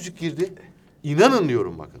yabancı müzik girdi? İnanın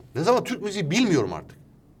diyorum bakın. Ne zaman Türk müziği bilmiyorum artık.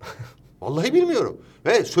 Vallahi bilmiyorum.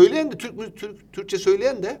 Ve söyleyen de Türkçe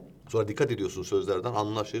söyleyen de sonra dikkat ediyorsun sözlerden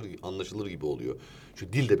anlaşılır gibi oluyor.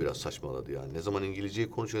 Şu dil de biraz saçmaladı yani. Ne zaman İngilizceyi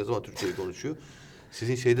konuşuyor, ne zaman Türkçeyi konuşuyor.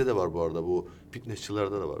 Sizin şeyde de var bu arada bu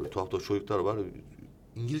fitnessçilerde de var. Tuhaf tuhaf çocuklar var.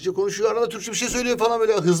 İngilizce konuşuyor, arada Türkçe bir şey söylüyor falan,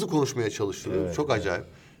 böyle hızlı konuşmaya çalışıyor. Evet, Çok acayip.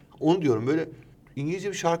 Onu diyorum, böyle İngilizce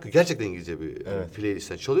bir şarkı, gerçekten İngilizce bir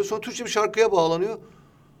playlistten çalıyor. Sonra Türkçe bir şarkıya bağlanıyor.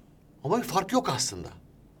 Ama bir fark yok aslında.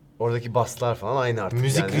 Oradaki baslar falan aynı artık.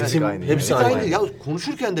 Müzik, yani, ritim, aynı. hepsi Evet, Aynı. Ya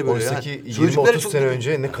konuşurken de böyle Oysa yani. ki Sözcükleri 20-30 çok sene iyi.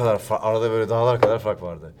 önce ne kadar arada böyle dağlar kadar fark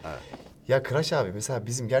vardı. Ya Kıraç abi mesela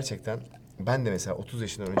bizim gerçekten, ben de mesela 30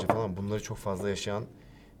 yaşından önce falan bunları çok fazla yaşayan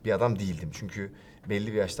bir adam değildim. Çünkü belli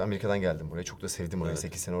bir yaşta Amerika'dan geldim buraya. Çok da sevdim orayı.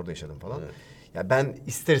 8 sene orada yaşadım falan. Ya ben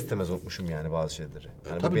ister istemez unutmuşum yani bazı şeyleri.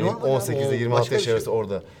 Yani bu tabii benim normal abi, 18 ile o 26 başka yaş bir şey. arası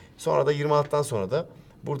orada. Sonra da 26'dan sonra da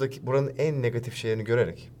buranın en negatif şeylerini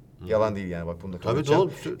görerek, yalan değil yani, bak bunu da kabul Tabii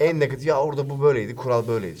edeceğim. doğru. En negatif, ya orada bu böyleydi, kural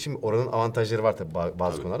böyleydi. Şimdi oranın avantajları var tabii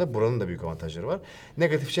bazı konularda. Buranın da büyük avantajları var.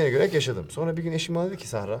 Negatif şeyine göre yaşadım. Sonra bir gün eşim bana dedi ki,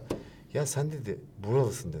 Sahra, ya sen dedi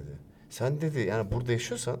buralısın dedi. Sen dedi yani burada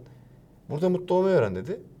yaşıyorsan burada mutlu olmayı öğren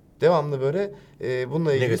dedi. Devamlı böyle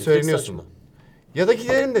bununla ilgili Negatiflik söyleniyorsun. saçma. Ya da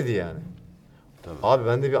gidelim dedi yani. Tabii. Abi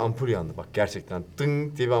bende bir ampul yandı bak, gerçekten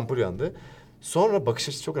ding diye bir ampul yandı. Sonra bakış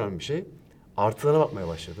açısı çok önemli bir şey. Artılarına bakmaya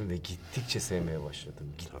başladım ve gittikçe sevmeye başladım.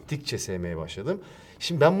 Gittikçe sevmeye başladım.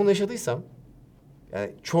 Şimdi ben bunu yaşadıysam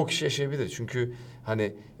yani çok kişi yaşayabilir. Çünkü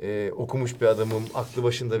hani okumuş bir adamım, aklı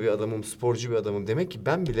başında bir adamım, sporcu bir adamım. Demek ki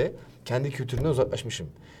ben bile kendi kültürümden uzaklaşmışım.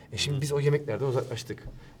 Şimdi biz o yemeklerden uzaklaştık.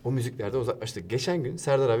 O müziklerden uzaklaştık. Geçen gün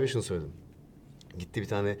Serdar abiye şunu söyledim. Gitti bir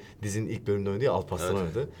tane dizinin ilk bölümünde oynadı ya, Alparslan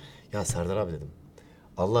oynadı. Ya Serdar abi dedim,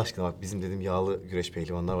 Allah aşkına bak bizim dedim yağlı güreş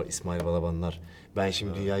pehlivanlar var, İsmail Balabanlar. Ben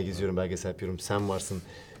şimdi dünyayı geziyorum, belgesel yapıyorum, sen varsın.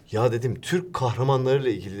 Ya dedim Türk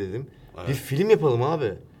kahramanlarıyla ilgili dedim bir film yapalım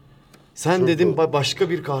abi. Sen dedim başka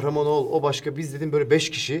bir kahraman ol, o başka, biz dedim böyle 5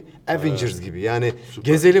 kişi Avengers gibi yani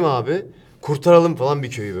gezelim abi. Kurtaralım falan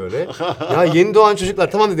bir köyü böyle. Ya yeni doğan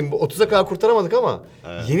çocuklar, tamam dedim 30'a kadar kurtaramadık ama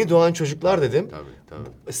yeni doğan çocuklar dedim.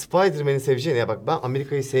 Tabii. Spider-Man'i seveceğine, ya bak ben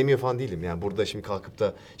Amerika'yı sevmiyor falan değilim yani, burada şimdi kalkıp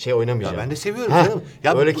da şey oynamayacağım. Ya ben de seviyorum Heh, canım.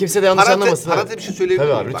 Ya öyle kimse de yanlış anlamasın. Parantez bir şey söyleyebilir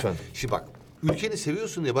Tabii miyim? abi Bak, lütfen. şimdi bak, ülkeni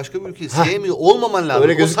seviyorsun diye başka bir ülkeyi sevmiyor olmaman lazım.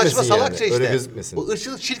 Öyle O saçma gözükmesin salakça yani, işte. öyle gözükmesin. O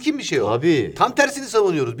ırkçılık, çirkin bir şey o. Tabii. Tam tersini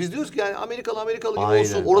savunuyoruz. Biz diyoruz ki yani Amerikalı gibi Aynen,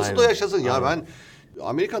 olsun. Orası da aynen, yaşasın. Ya aynen. ben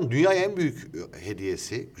Amerika'nın dünyaya en büyük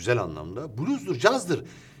hediyesi, güzel anlamda, blues'dur, cazdır.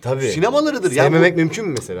 Tabii. Sinemalarıdır. Sevmemek mümkün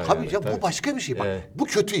mü mesela? Tabii yani? ya, bu başka bir şey. Bak, Evet. bu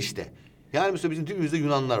kötü işte. Yani mesela bizim dibimizde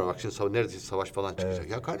Yunanlılar var. Bak şimdi neredeyse savaş falan çıkacak.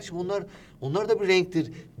 Ya kardeşim, onlar da bir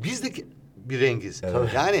renktir. Biz de bir rengiz.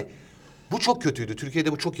 Yani bu çok kötüydü.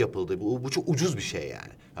 Türkiye'de bu çok yapıldı. Bu çok ucuz bir şey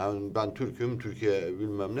yani. Yani ben Türk'üm, Türkiye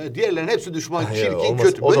bilmem ne. Diğerlerin hepsi düşman, Hayır, çirkin, olmaz,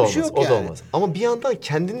 kötü. o da Böyle bir olmaz, şey yok o yani. da olmaz. Ama bir yandan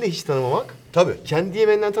kendini de hiç tanımamak, Tabii. kendi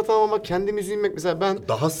yemeğinden tat almamak, kendi müziğini bilmek. Mesela ben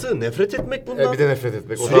Dahası nefret etmek bundan. bir de nefret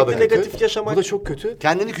etmek. O Sürekli daha da kötü. negatif yaşamak. Bu da çok kötü.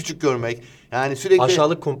 Kendini küçük görmek. Yani sürekli...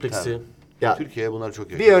 Aşağılık kompleksi. Ha. Ya Türkiye bunları çok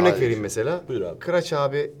bir yaşıyor. örnek Hayır. vereyim mesela. Buyur abi. Kıraç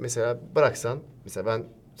abi mesela bıraksan, mesela ben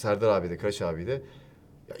Serdar abi de Kıraç abi de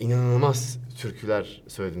ya inanılmaz türküler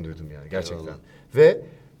söylediğini duydum yani gerçekten. Eyvallah. Ve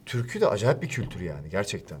türkü de acayip bir kültür yani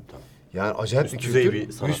gerçekten. Yani acayip Üst bir düzey kültür,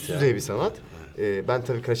 bir sanat üst yani. düzey bir sanat. Ben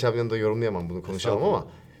tabii Kıraç abinin yanında yorumlayamam, bunu konuşamam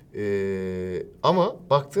ama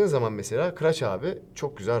baktığın zaman mesela Kıraç abi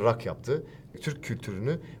çok güzel rock yaptı. Türk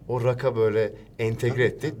kültürünü o rock'a böyle entegre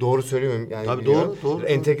etti. Doğru söylüyorum yani. Tabii, bilmiyorum. doğru.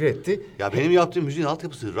 Entegre etti. Ya benim yaptığım müziğin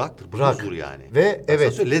altyapısı rock'tır, blues'dur yani. Ve Ben sana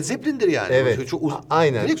evet. söyleyeyim, Led Zeppelin'dir yani. Evet. Çok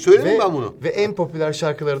aynen. Direkt söyledim Ve- ben bunu. Ve en popüler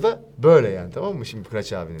şarkıları da böyle yani, tamam mı şimdi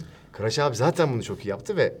Kıraç abinin. Kıraç abi zaten bunu çok iyi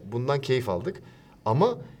yaptı ve bundan keyif aldık.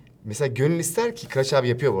 Ama mesela gönül ister ki, Kıraç abi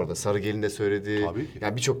yapıyor bu arada. Sarı Gelin de söyledi. Tabii ki.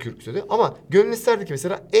 Yani birçok türkü söyledi. Ama gönül isterdi ki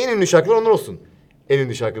mesela en ünlü şarkılar onlar olsun. En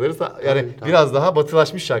ünlü şarkıları da yani Tabii. biraz daha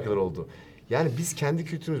batılaşmış şarkılar oldu. Yani biz kendi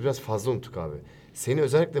kültürümüzü biraz fazla unuttuk abi. Seni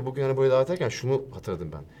özellikle bugün hani buraya davet ederken şunu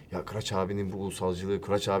hatırladım ben. Ya Kıraç abinin bu ulusalcılığı,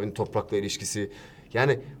 Kıraç abinin toprakla ilişkisi.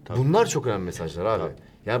 Yani bunlar çok önemli mesajlar abi. Tabii.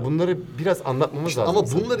 Yani bunları biraz anlatmamız lazım. Ama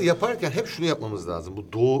insanlara. bunları yaparken hep şunu yapmamız lazım. Bu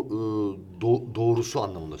doğrusu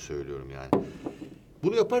anlamında söylüyorum yani.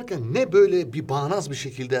 Bunu yaparken ne böyle bir bağnaz bir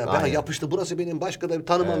şekilde ben Aynen. yapıştı, burası benim, başka da bir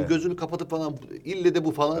tanımam, Evet. gözünü kapatıp falan, ille de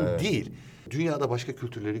bu falan değil. Dünyada başka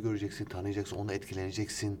kültürleri göreceksin, tanıyacaksın, onunla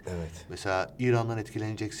etkileneceksin. Evet. Mesela İran'dan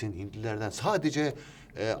etkileneceksin, Hintlilerden, sadece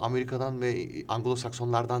Amerika'dan ve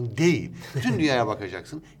Anglo-Saksonlardan değil. Bütün dünyaya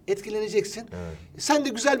bakacaksın, etkileneceksin. Sen de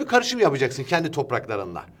güzel bir karışım yapacaksın kendi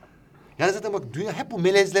topraklarında. Yani zaten bak, dünya hep bu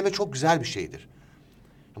melezleme çok güzel bir şeydir.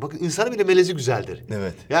 Bakın, insanın bile melezi güzeldir.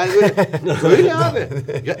 Evet. Yani böyle öyle abi.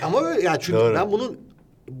 Ya, ama öyle yani, çünkü Doğru. ben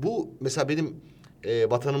bu mesela benim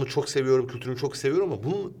vatanımı çok seviyorum, kültürümü çok seviyorum ama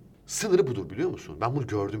bunun sınırı budur, biliyor musun? Ben bunu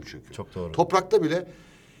gördüm çünkü. Çok doğru. Toprakta bile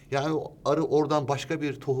yani o arı oradan başka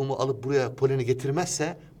bir tohumu alıp buraya poleni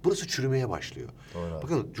getirmezse burası çürümeye başlıyor. Doğru abi.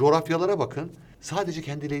 Bakın, coğrafyalara bakın. Sadece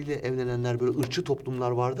kendileriyle evlenenler, böyle ırkçı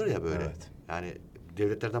toplumlar vardır ya böyle. Evet. Yani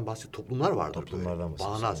devletlerden bahset, toplumlar vardır Toplumlardan böyle.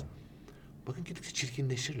 bahsediyorsun, Bağnaz. evet. Bakın gittikçe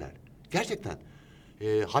çirkinleşirler. Gerçekten.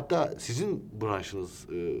 Hatta sizin branşınız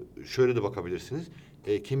şöyle de bakabilirsiniz.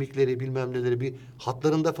 Kemikleri bilmem neleri bir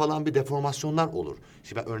hatlarında falan bir deformasyonlar olur.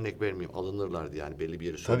 Şimdi ben örnek vermeyeyim, alınırlar diye yani belli bir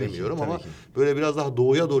yeri söylemiyorum tabii ama ki. böyle biraz daha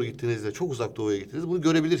doğuya doğru gittiğinizde, çok uzak doğuya gittiğinizde bunu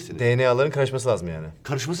görebilirsiniz. DNA'ların karışması lazım yani.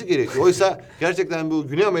 Karışması gerekiyor. Oysa gerçekten bu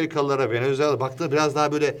Güney Amerikalılara, Venezuela'ya baktığında biraz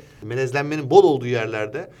daha böyle melezlenmenin bol olduğu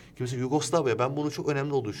yerlerde, kimse Yugoslavya, ben bunu çok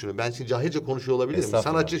önemli olduğunu düşünüyorum. Ben şimdi cahilce konuşuyor olabilirim.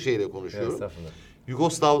 Estağfurullah. Sanatçı şeyle konuşuyorum. Estağfurullah.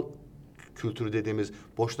 Yugoslav kültürü dediğimiz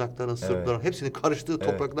Boşnakların, Sırpların hepsinin karıştığı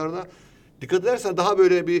topraklarda dikkat edersen daha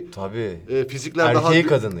böyle bir Tabii. fizikler daha... Erkeği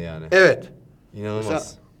kadını yani. Evet. İnanılmaz.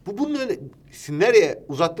 Mesela bunun öyle, şimdi nereye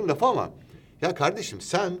uzattım lafı ama ya kardeşim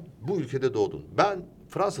sen bu ülkede doğdun. Ben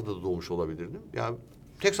Fransa'da da doğmuş olabilirdim. Ya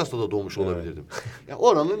Teksas'ta da doğmuş olabilirdim. Ya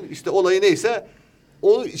oranın işte olayı neyse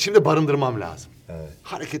onu içimde barındırmam lazım. Evet.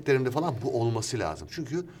 Hareketlerimde falan bu olması lazım.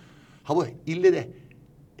 Çünkü bu ille de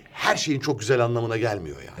her şeyin çok güzel anlamına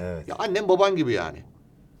gelmiyor yani. Evet. Ya annem baban gibi yani.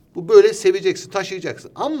 Bu böyle seveceksin,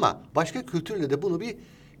 taşıyacaksın. Ama başka kültürle de bunu bir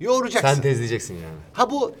yoğuracaksın. Sen tezleyeceksin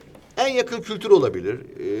yani. Bu en yakın kültür olabilir.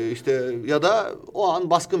 İşte ya da o an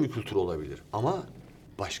baskın bir kültür olabilir. Ama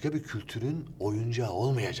başka bir kültürün oyuncağı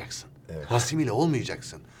olmayacaksın. Evet. Asimile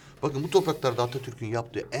olmayacaksın. Bakın bu topraklarda Atatürk'ün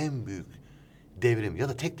yaptığı en büyük devrim ya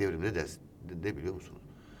da tek devrim ne biliyor musunuz?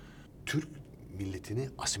 Türk milletini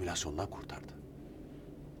asimilasyondan kurtardı.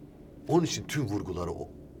 Onun için tüm vurguları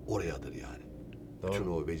orayadır yani. Doğru. Bütün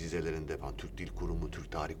o vecizelerinde falan Türk Dil Kurumu,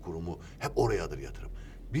 Türk Tarih Kurumu hep orayadır yatırım.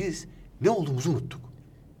 Biz ne olduğumuzu unuttuk.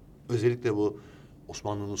 Özellikle bu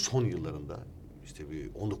Osmanlı'nın son yıllarında işte bir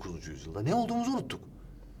 19. yüzyılda ne olduğumuzu unuttuk.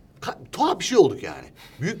 Tuhaf bir şey olduk yani.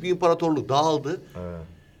 Büyük bir imparatorluk dağıldı Evet.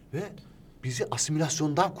 ve bizi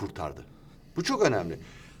asimilasyondan kurtardı. Bu çok önemli.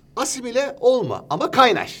 Asimile olma ama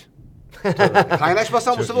kaynaş.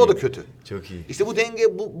 Kaynaşmasan bu Çok sefer iyi. o da kötü. Çok iyi. İşte bu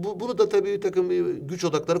denge, bunu da tabii bir takım güç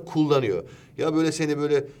odakları kullanıyor. Ya böyle seni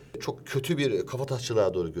böyle çok kötü bir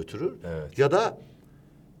kafatasçılığa doğru götürür. Evet. Ya da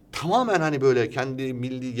tamamen hani böyle kendi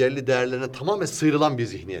milli, yerli değerlerine tamamen sıyrılan bir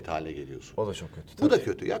zihniyet haline geliyorsun. O da çok kötü. Bu tabii. da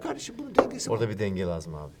kötü. Ya kardeşim bunun dengesi var. Orada bir denge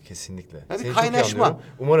lazım abi. Kesinlikle. bir Seni çok iyi kaynaşma. anlıyorum.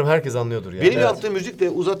 Umarım herkes anlıyordur yani. Benim Evet. yaptığım müzik de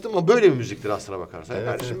uzattım ama böyle bir müziktir aslına bakarsan. Evet,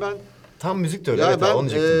 Kardeşim evet. ben... Tam müzik de öyle. Ya Evet, ben onu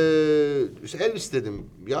diyecektim. işte Elvis dedim.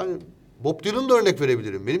 Yani Bob Dylan da örnek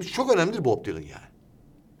verebilirim. Benim için çok önemlidir Bob Dylan yani.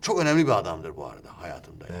 Çok önemli bir adamdır bu arada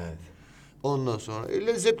hayatımda yani. Evet. Ondan sonra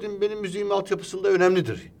Led Zeppelin benim müziğimin altyapısında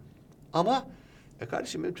önemlidir. Ama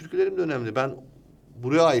kardeşim benim türkülerim de önemli. Ben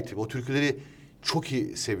buraya aitim. O türküleri çok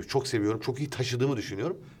iyi çok seviyorum. Çok iyi taşıdığımı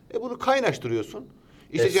düşünüyorum. Bunu kaynaştırıyorsun.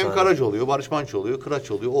 İşte Cem Efsane. Karaca oluyor, Barış Manço oluyor,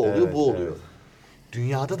 Kıraç oluyor, o oluyor, Evet, bu oluyor. evet.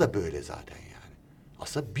 Dünyada da böyle zaten yani.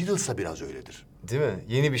 Aslında Beatles'a biraz öyledir. Değil mi?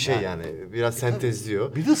 Yeni bir şey yani. Biraz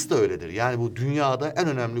sentezliyor. Beatles da öyledir. Yani bu dünyada en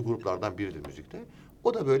önemli gruplardan biridir müzikte.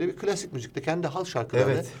 O da böyle bir klasik müzikte kendi halk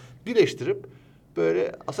şarkılarını Evet. birleştirip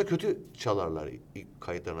böyle aslında kötü çalarlar ilk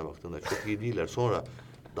kayıtlarına baktığında. Çok iyi değiller. Sonra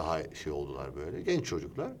daha şey oldular böyle. Genç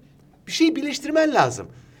çocuklar. Bir şey birleştirmen lazım.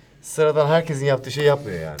 Sıradan herkesin yaptığı şey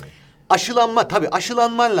yapmıyor yani. Aşılanma tabii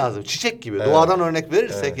aşılanman lazım. Çiçek gibi. Evet. Doğadan örnek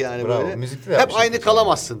verirsek Evet, yani bravo. böyle. Müzikte de Hep yapmışsın aynı mesela.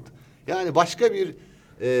 kalamazsın. Yani başka bir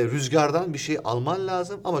rüzgardan bir şey alman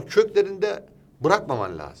lazım ama köklerinde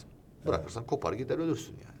bırakmaman lazım. Bırakırsan kopar gider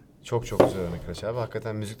ölürsün yani. Çok çok güzel örnek Kıraç abi.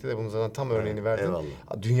 Hakikaten müzikte de bunun zaten tam örneğini verdin. eyvallah.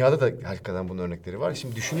 Dünyada da hakikaten bunun örnekleri var.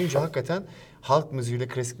 Şimdi düşününce hakikaten halk müziğiyle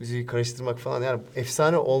klasik müziği karıştırmak falan yani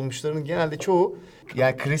efsane olmuşların genelde çoğu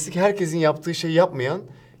yani klasik herkesin yaptığı şeyi yapmayan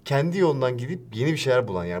kendi yolundan gidip yeni bir şeyler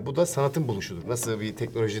bulan yani bu da sanatın buluşudur. Nasıl bir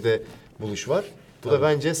teknolojide buluş var? Bu da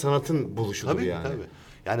bence sanatın buluşudur Tabii yani. tabii.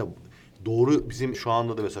 Yani doğru bizim şu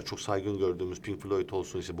anda da mesela çok saygın gördüğümüz Pink Floyd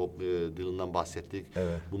olsun işte Bob Dylan'dan bahsettik.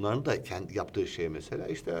 Evet. Bunların da kendi yaptığı şey mesela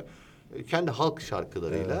işte kendi halk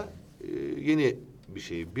şarkılarıyla yeni bir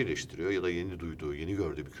şeyi birleştiriyor ya da yeni duyduğu, yeni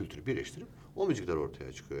gördüğü bir kültürü birleştirip o müzikler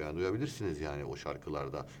ortaya çıkıyor. Yani duyabilirsiniz yani o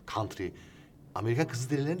şarkılarda. Country, Amerikan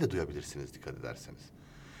Kızılderililerini de duyabilirsiniz dikkat ederseniz.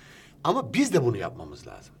 Ama biz de bunu yapmamız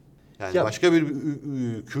lazım. Yani Ya- başka bir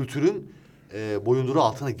kültürün boyunduruğu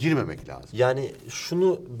altına girmemek lazım. Yani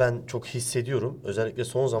şunu ben çok hissediyorum. Özellikle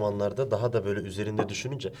son zamanlarda daha da böyle üzerinde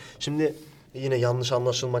düşününce. Şimdi yine yanlış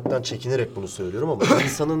anlaşılmaktan çekinerek bunu söylüyorum ama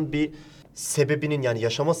insanın bir sebebinin yani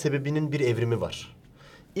yaşama sebebinin bir evrimi var.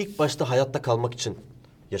 İlk başta hayatta kalmak için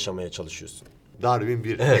yaşamaya çalışıyorsun. Darwin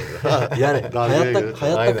bir. Yani Darwin'e göre.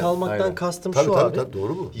 hayatta Aynen, kalmaktan aynen. kastım Tabii, şu tabii, abi. tabii,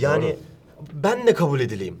 doğru bu. Yani ben de kabul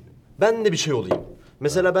edileyim. Ben de bir şey olayım.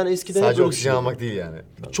 Mesela ben eskiden hep Sadece böyle oksijen düşünüyordum. almak değil yani.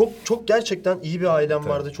 Çok gerçekten iyi bir ailem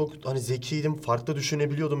vardı. Çok hani zekiydim, farklı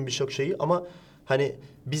düşünebiliyordum birçok şeyi ama hani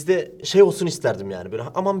bizde şey olsun isterdim yani böyle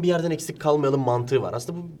aman bir yerden eksik kalmayalım mantığı var.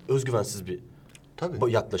 Aslında bu özgüvensiz bir Tabii. Bu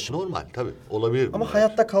yaklaşım. Normal tabii. Olabilir. Ama bunlar.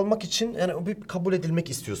 hayatta kalmak için yani o bir kabul edilmek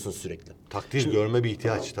istiyorsun sürekli. Takdir görme bir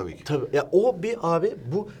ihtiyaç tabii ki. Tabii. Ya o bir abi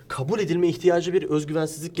bu kabul edilme ihtiyacı bir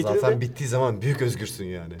özgüvensizlik getiriyor. Zaten ve bittiği zaman büyük özgürsün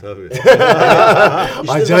yani. Tabii.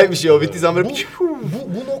 İşte Acayip bir şey o. Bittiği zaman bu, böyle...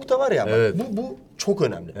 bu nokta var ya bak, Evet. bu çok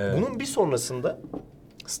önemli. Evet. Bunun bir sonrasında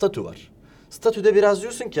statü var. Statüde biraz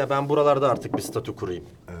diyorsun ki ya ben buralarda artık bir statü kurayım.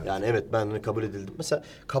 Yani evet ben kabul edildim. Mesela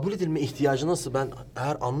kabul edilme ihtiyacı nasıl? Ben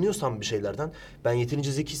eğer anlıyorsam bir şeylerden, ben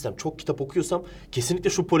yeterince zekiysem, çok kitap okuyorsam kesinlikle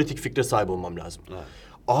şu politik fikre sahip olmam lazım.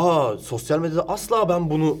 Evet. Sosyal medyada asla ben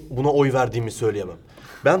buna oy verdiğimi söyleyemem.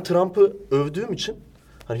 Ben Trump'ı övdüğüm için,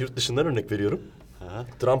 hani yurt dışından örnek veriyorum.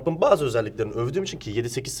 Trump'ın bazı özelliklerini övdüğüm için ki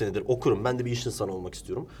 7-8 senedir okurum. Ben de bir iş insanı olmak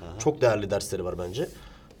istiyorum. Çok değerli dersleri var bence.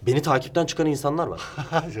 Beni takipten çıkan insanlar var.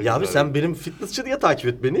 Ya abi sen benim fitnessçi diye takip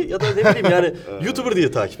et beni ya da ne bileyim yani YouTuber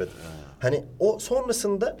diye takip et. Hani o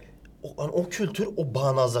sonrasında o kültür, o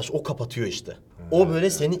bağnazlaş, o kapatıyor işte. O böyle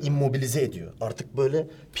seni immobilize ediyor. Artık böyle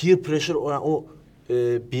peer pressure,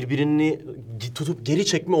 birbirini tutup geri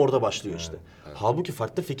çekme orada başlıyor işte. Halbuki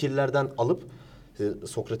farklı fikirlerden alıp,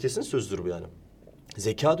 Sokrates'in sözüdür bu yani.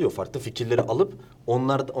 Zeka diyor, farklı fikirleri alıp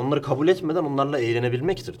onları kabul etmeden onlarla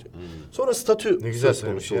eğlenebilmektir diyor. Sonra statü Ne güzel söz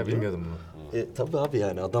söylemiş konusu ya, oluyor. bilmiyordum bunu. Tabii abi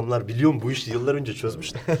yani adamlar biliyor mu bu işi yıllar önce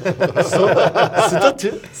çözmüşler. Sonra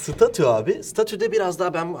statü abi. Statüde biraz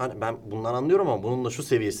daha ben bundan anlıyorum ama bunun da şu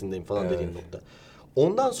seviyesindeyim falan dediğim nokta.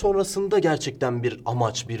 Ondan sonrasında gerçekten bir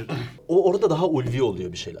amaç, o orada daha ulvi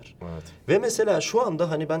oluyor bir şeyler. Evet. Ve mesela şu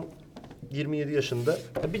anda hani ben 27 yaşında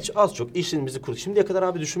az çok işimizi kurduk. Şimdiye kadar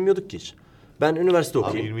abi düşünmüyorduk ki hiç. Ben üniversite Abi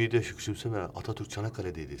okuyayım. 27 yaş küçümseme. Atatürk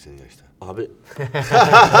Çanakkale'deydi senin yaşta. Abi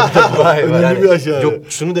Vay vay. yani, bir yaş yani. yok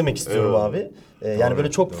şunu demek istiyorum Evet. abi. Yani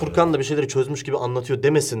böyle çok Furkan da bir şeyleri çözmüş gibi anlatıyor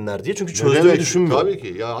demesinler diye. Çünkü Ne çözdüğümü demek? düşünmüyorum. Tabii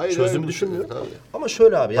ki. Ya hayır, Çözdüğümü hayır. düşünmüyorum. Tabii. Ama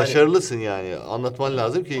şöyle abi yani. Başarılısın yani. Anlatman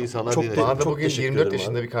lazım ki insanlar Çok dinlesin. Bana da Çok bugün teşekkür 24 ederim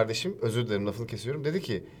yaşında abi. bir kardeşim, özür dilerim lafını kesiyorum, dedi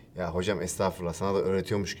ki ya hocam estağfurullah sana da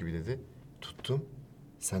öğretiyormuş gibi dedi. Tuttum.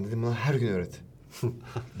 Sen dedim bana her gün öğret.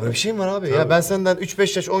 Böyle bir şey mi var abi? Ya ben senden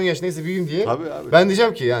 3-5 yaş 10 yaş neyse büyüğüm diye. Tabii abi. Ben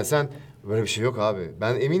diyeceğim ki yani sen böyle bir şey yok abi.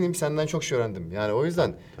 Ben eminim senden çok şey öğrendim. Yani o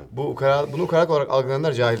yüzden bunu ukalalık olarak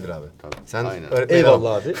algılayanlar cahildir abi. Tabii. Sen Aynen. öğretmeye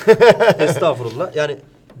Eyvallah abi. Estağfurullah. Yani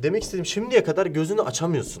demek istediğim şimdiye kadar gözünü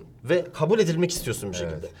açamıyorsun ve kabul edilmek istiyorsun bir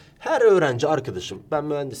şekilde. Her öğrenci arkadaşım, ben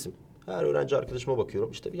mühendisim. Her öğrenci arkadaşıma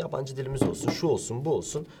bakıyorum. İşte bir yabancı dilimiz olsun, şu olsun, bu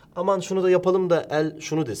olsun. Aman şunu da yapalım da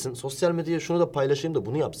şunu desin. Sosyal medyaya şunu da paylaşayım da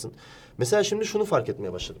bunu yapsın. Mesela şimdi şunu fark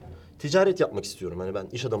etmeye başladım. Ticaret yapmak istiyorum. Hani ben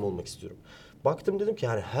iş adamı olmak istiyorum. Baktım dedim ki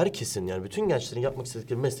yani herkesin yani bütün gençlerin yapmak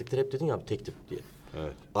istedikleri meslekler hep dedin ya abi tek tip diye.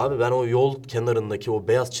 Evet. Abi ben o yol kenarındaki o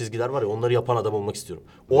beyaz çizgiler var ya onları yapan adam olmak istiyorum.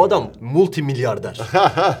 O adam multimilyarder.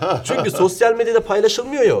 Çünkü sosyal medyada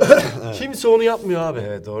paylaşılmıyor ya o. Kimse onu yapmıyor abi.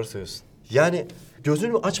 Evet doğru söylüyorsun. Yani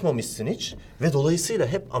gözünü açmamışsın hiç ve dolayısıyla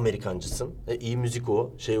hep Amerikancısın. İyi müzik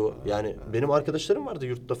o, o. Yani benim arkadaşlarım vardı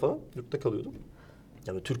yurtta falan. Yurtta kalıyordum.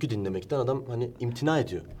 Yani türkü dinlemekten adam hani imtina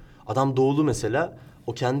ediyor. Adam doğulu mesela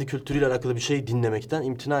o kendi kültürüyle alakalı bir şey dinlemekten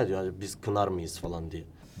imtina ediyor. Yani biz kınar mıyız falan diye.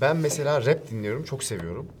 Ben mesela rap dinliyorum, çok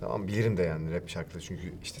seviyorum. Tamam, bilirim de yani rap şarkıları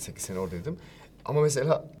çünkü işte 8 sene oradaydım. Ama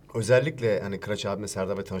mesela özellikle hani Kıraç abimle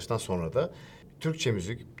Serdar Bey tanıştıktan sonra da Türkçe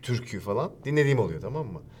müzik, türkü falan dinlediğim oluyor, tamam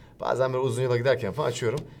mı? Bazen böyle uzun yola giderken falan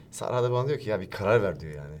açıyorum. Sarha da bana diyor ki ya bir karar ver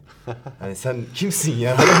diyor yani. Hani sen kimsin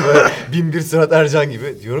ya? Hani böyle Binbir Sürat Ercan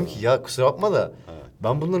gibi. Diyorum ki ya kusura bakma da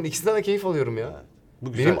ben bunların ikisinden de keyif alıyorum ya.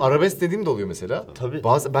 Bu güzel. Benim arabesk dediğim de oluyor mesela. Tabii.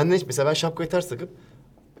 Ben de mesela ben şapkayı ters takıp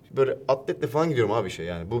böyle atletle falan gidiyorum abi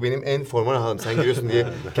yani. Bu benim en formal halim. Sen giriyorsun diye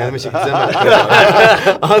kendime çekeceğim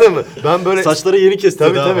ben. Anladın mı? Ben böyle... Saçları yeni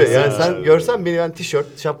kestirdi Tabii abi. tabii. Yani sen görsen beni ben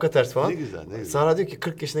tişört, şapka ters falan. Ne güzel, ne güzel. Sonra diyor ki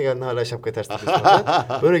 40 yaşına geldin hala şapka ters takıyorsun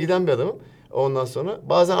falan. Böyle giden bir adamım. Ondan sonra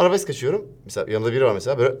bazen arabesk kaçıyorum. Mesela yanında biri var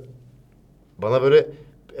mesela böyle... Bana böyle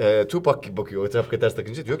Tupac gibi bakıyor o şapka ters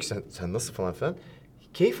takınca. Diyor ki sen nasıl falan filan.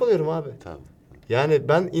 Keyif alıyorum abi. Tamam. Yani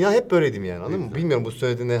ben inan hep böyleydim yani, anladın mı? Bilmiyorum bu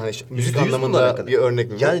söylediğinde hani müzik %100 bununla anlamında alakalı. bir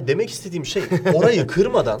örnek mi? Yani demek istediğim şey orayı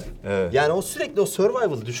kırmadan Evet. yani o sürekli o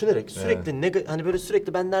survival düşünerek sürekli hani böyle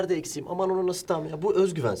sürekli ben nerede eksiğim aman onu nasıl tamam ya bu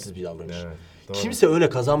özgüvensiz bir davranış. Evet, doğru. Kimse öyle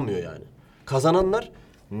kazanmıyor yani. Kazananlar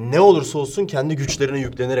ne olursa olsun kendi güçlerine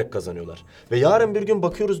yüklenerek kazanıyorlar. Ve yarın bir gün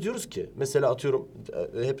bakıyoruz diyoruz ki mesela atıyorum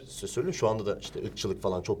hep söylüyorum şu anda da işte ırkçılık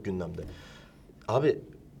falan çok gündemde. Abi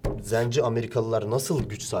zenci Amerikalılar nasıl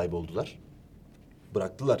güç sahibi oldular?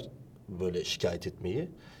 Bıraktılar böyle şikayet etmeyi.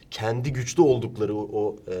 Kendi güçlü oldukları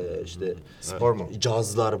işte Spor mu?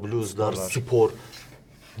 cazlar, blueslar, Sporlar. spor.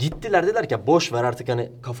 Gittiler dediler ki boş ver artık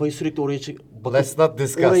hani kafayı sürekli oraya Let's not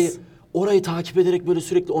discuss. orayı takip ederek böyle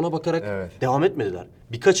sürekli ona bakarak Evet. devam etmediler.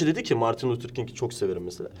 Birkaçı dedi ki Martin Luther King'i çok severim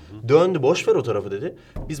mesela. Döndü boş ver o tarafı dedi.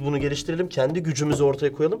 Biz bunu geliştirelim, kendi gücümüzü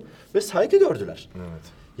ortaya koyalım ve saygı gördüler. Evet.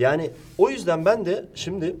 Yani o yüzden ben de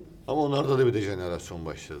şimdi Ama onlarda da bir dejenerasyon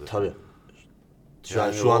başladı. tabii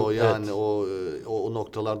Yani şu an o yani evet. o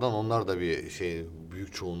noktalardan onlar da bir şey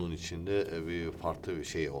büyük çoğunluğun içinde bir farklı bir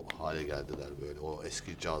şey o hale geldiler böyle. O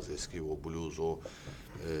eski caz, eski o blues, o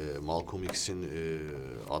Malcolm X'in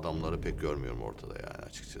adamları pek görmüyorum ortada yani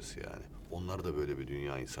açıkçası yani. Onlar da böyle bir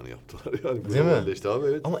dünya insanı yaptılar yani. Değil mi? Globalleşti abi,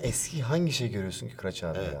 evet. Ama eski hangi şey görüyorsun ki Kıraç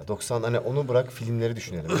abi ya? 90 hani onu bırak filmleri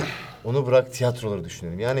düşünelim. Onu bırak tiyatroları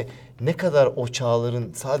düşünelim. Yani ne kadar o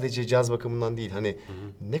çağların sadece caz bakımından değil hani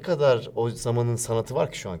ne kadar o zamanın sanatı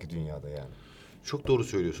var ki şu anki dünyada yani. Çok doğru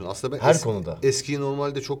söylüyorsun. Aslında ben Her konuda. eskiyi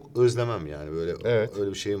normalde çok özlemem yani böyle Evet. öyle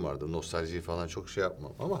bir şeyim vardır. Nostaljiyi falan çok şey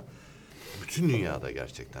yapmam ama bütün dünyada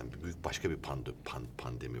gerçekten bir büyük başka bir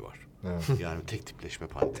pandemi var. Evet. Yani tek tipleşme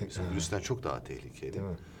pandemisi. Virüsten çok daha tehlikeli. Değil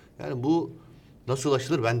mi? Yani bu nasıl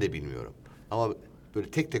aşılır ben de bilmiyorum. Ama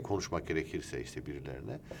böyle tek tek konuşmak gerekirse işte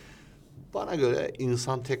birilerine bana göre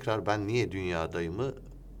insan tekrar ben niye dünyadayımı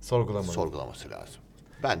Sorgulamalı. sorgulaması lazım.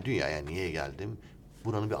 Ben dünyaya niye geldim?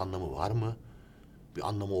 Buranın bir anlamı var mı? Bir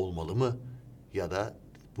anlamı olmalı mı? Ya da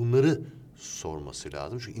bunları sorması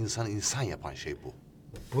lazım. Çünkü insanı insan yapan şey bu.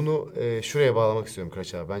 Bunu şuraya bağlamak istiyorum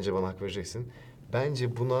Kıraç abi. Bence bana hak vereceksin.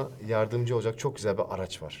 Bence buna yardımcı olacak çok güzel bir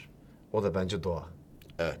araç var. O da bence doğa.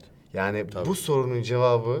 Evet. Yani Tabii. bu sorunun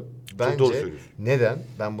cevabı bence doğru söylüyorsun. neden?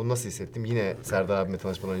 Ben bunu nasıl hissettim? Yine Serdar abimle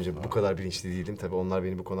tanışmadan önce bu kadar bilinçli değildim. Tabii onlar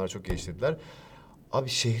beni bu konularda çok geliştirdiler. Abi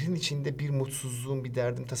şehrin içinde bir mutsuzluğum, bir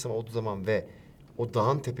derdim, tasam olduğu zaman ve o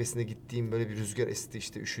dağın tepesine gittiğim böyle bir rüzgar esti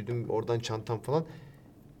işte üşüdüm oradan çantam falan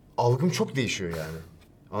algım çok değişiyor yani.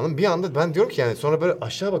 Anladın mı? Bir anda ben diyorum ki yani sonra böyle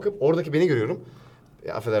aşağı bakıp oradaki beni görüyorum.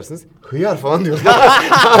 Affedersiniz hıyar falan diyorum.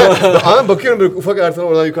 Anladın mı? Bakıyorum böyle ufak ertan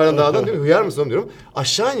oradan yukarıdan dağdan diyorum hıyar mısın diyorum.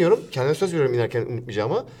 Aşağı iniyorum kendime söz veriyorum inerken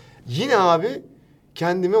unutmayacağıma. Yine abi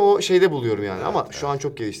kendimi o şeyde buluyorum yani ama şu an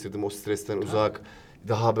çok geliştirdim o stresten uzak.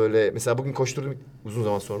 Daha böyle mesela bugün koşturdum uzun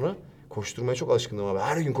zaman sonra. Koşturmaya çok alışkındım abi.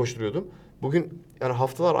 Her gün koşturuyordum. Bugün yani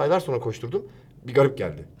haftalar aylar sonra koşturdum. Bir garip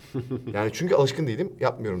geldi. Yani çünkü alışkın değilim.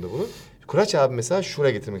 Yapmıyorum da bunu. Kıraç abi mesela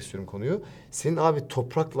şuraya getirmek istiyorum konuyu. Senin abi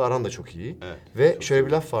toprakla aran da çok iyi. Evet, Ve çok şöyle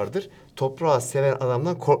bir laf vardır. Toprağı seven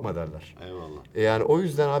adamdan korkma derler. Eyvallah. Yani o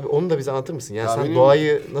yüzden abi onu da bize anlatır mısın? Yani Ya sen benim-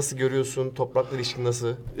 doğayı nasıl görüyorsun? Toprakla ilişkin nasıl?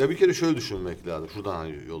 Ya bir kere şöyle düşünmek lazım. Şuradan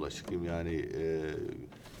hani yola çıkayım yani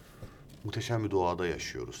muhteşem bir doğada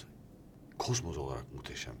yaşıyoruz. Kosmos olarak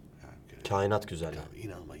muhteşem. Yani bir kere. Kainat güzel. Ya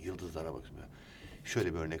inanma yıldızlara bakın. Ya.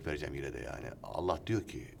 Şöyle bir örnek vereceğim yine de yani. Allah diyor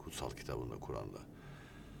ki kutsal kitabında Kur'an'da.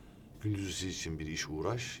 Gündüzü sizin için bir iş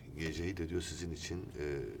uğraş, geceyi de diyor sizin için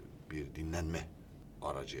bir dinlenme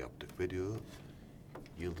aracı yaptık. Ve diyor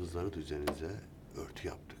yıldızları da üzerinize örtü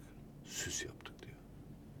yaptık, süs yaptık diyor.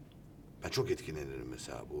 Ben çok etkilenirim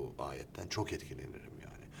mesela bu ayetten, çok etkilenirim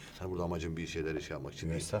yani. Hani burada amacım bir şeyleri şey yapmak için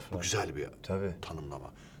değil. Estağfurullah. Bu güzel bir Tabii.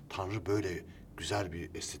 tanımlama. Tanrı böyle güzel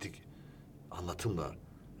bir estetik anlatımla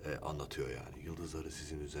anlatıyor yani. Yıldızları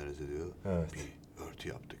sizin üzerinize diyor Evet. bir örtü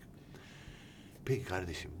yaptık. Peki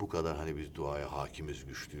kardeşim bu kadar hani biz duaya hakimiz,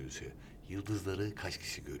 güçlüyüz ya. Yıldızları kaç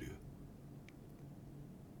kişi görüyor?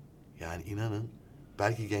 Yani inanın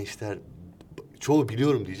belki gençler çoğu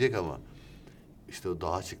biliyorum diyecek ama işte o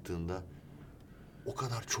dağa çıktığında o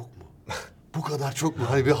kadar çok mu? Bu kadar çok mu?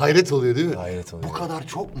 Hani bir hayret oluyor değil mi? Hayret oluyor. Bu kadar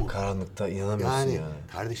çok mu? Karanlıkta inanamıyorsun Yani, yani.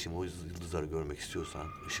 kardeşim o yıldızları görmek istiyorsan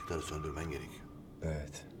ışıkları söndürmen gerekiyor.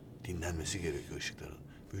 Evet. Dinlenmesi gerekiyor ışıkların.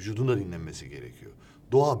 Vücudun da dinlenmesi gerekiyor.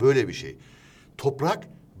 Doğa böyle bir şey. Toprak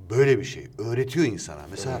böyle bir şey. Öğretiyor insana.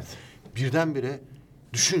 Mesela birdenbire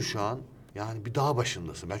düşün şu an yani bir dağ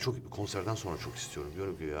başındasın. Ben çok konserden sonra çok istiyorum.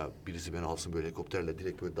 Diyorum ki ya birisi beni alsın böyle helikopterle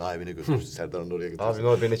direkt böyle dağ evine götürsün. Serdar'ın oraya götürsün. Abi ne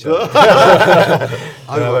olur beni çağır.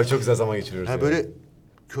 Abi Beraber bak, çok güzel zaman geçiriyoruz. yani yani. böyle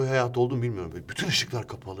köy hayatı olduğunu bilmiyorum. Böyle bütün ışıklar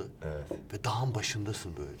kapalı. Evet. Ve dağın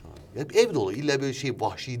başındasın böyle. Ya ev dolu. İlla böyle şey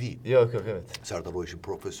vahşi değil. Yok evet. Serdar o işin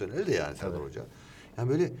profesyoneli de yani Serdar Hoca. Yani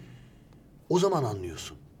böyle o zaman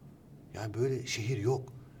anlıyorsun. Yani böyle şehir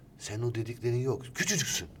yok. Senin o dediklerin yok.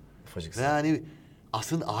 Küçücüksün. Ufacıksın. Ve yani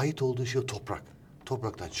aslında ait olduğun şey toprak.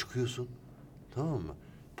 Topraktan çıkıyorsun. Tamam mı?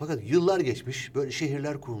 Fakat yıllar geçmiş. Böyle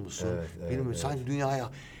şehirler kurmuşsun. Evet, evet, Bilmiyorum, evet. sanki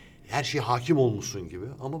dünyaya her şeye hakim olmuşsun gibi.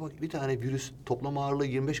 Ama bak bir tane virüs toplam ağırlığı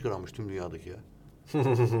 25 grammış tüm dünyadaki ya.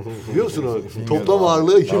 Biliyor musun o? Toplam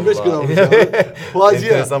ağırlığı 25 Allah. grammış abi. Facia.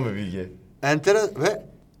 Enteresan bir bilgi. Ve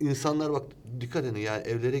insanlar bak dikkat edin yani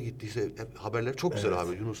evlere gittiyse hep haberler çok güzel Evet.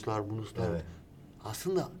 abi. Yunuslar, Munuslar. Evet.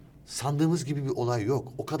 Aslında sandığımız gibi bir olay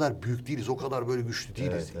yok. O kadar büyük değiliz, o kadar böyle güçlü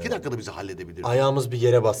değiliz. Evet, 2 dakikada bizi halledebiliriz. Ayağımız bir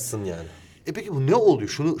yere bassın yani. Peki bu ne oluyor?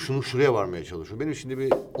 Şunu şuraya varmaya çalışıyorum. Benim şimdi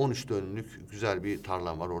bir 13 dönümlük güzel bir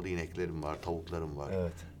tarlam var. Orada ineklerim var, tavuklarım var.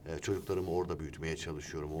 Evet. Çocuklarımı orada büyütmeye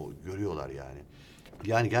çalışıyorum. O görüyorlar yani.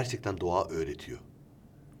 Yani gerçekten doğa öğretiyor.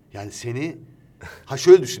 Yani seni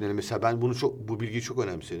şöyle düşünelim mesela ben bu bilgiyi çok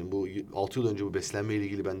önemsedim. Bu 6 yıl önce bu beslenme ile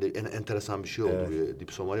ilgili bende enteresan bir şey oldu. Evet. Bir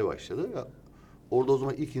dipsomali başladı. Ya, orada o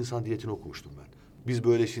zaman ilk insan diyetini okumuştum ben. Biz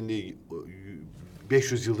böyle şimdi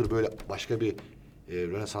 500 yıldır böyle başka bir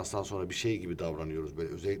Rönesans'tan sonra bir şey gibi davranıyoruz. Böyle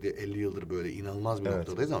özellikle 50 yıldır böyle inanılmaz bir Evet.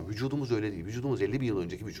 noktadayız ama vücudumuz öyle değil. Vücudumuz 50 bin yıl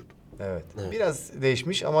önceki vücut. Evet. Biraz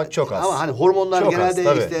değişmiş ama çok az. Ama hani hormonlar Çok az, genelde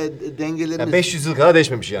tabii. işte dengelerimiz... Yani 500 yıl kadar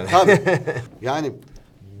değişmemiş yani. Tabii. Yani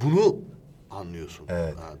bunu anlıyorsun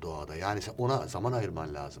Evet. doğada. Yani sen ona zaman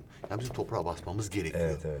ayırman lazım. Yani bizim toprağa basmamız gerekiyor.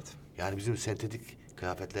 Evet, evet. Yani bizim sentetik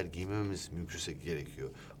kıyafetler giymememiz mümkünse gerekiyor.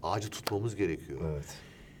 Ağacı tutmamız gerekiyor. Evet.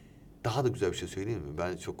 Daha da güzel bir şey söyleyeyim mi?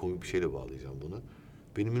 Ben çok komik bir şeyle bağlayacağım bunu.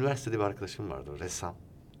 Benim üniversitede bir arkadaşım vardı. Ressam.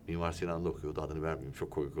 Mimar Sinan'da okuyordu. Adını vermeyeyim.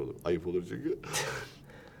 Çok komik olur. Ayıp olur çünkü.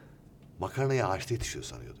 Makarnayı ağaçta yetişiyor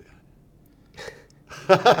sanıyordu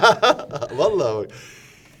yani. Vallahi bak.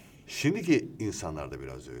 Şimdiki insanlar da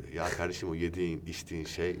biraz öyle. Ya kardeşim o yediğin, içtiğin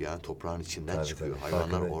şey yani toprağın içinden Tabii, çıkıyor. tabii. Hayvanlar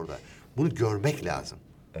Farkındayım. orada. Bunu görmek lazım.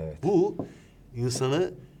 Evet. Bu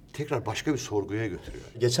insanı tekrar başka bir sorguya götürüyor.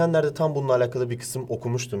 Geçenlerde tam bununla alakalı bir kısım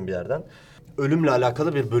okumuştum bir yerden. Ölümle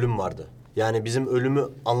alakalı bir bölüm vardı. Yani bizim ölümü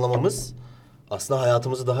anlamamız aslında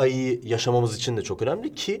hayatımızı daha iyi yaşamamız için de çok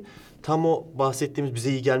önemli ki tam o bahsettiğimiz bize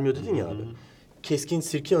iyi gelmiyor dedin ya abi. Keskin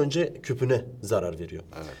sirke önce küpüne zarar veriyor.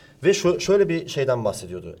 Evet. Ve şöyle bir şeyden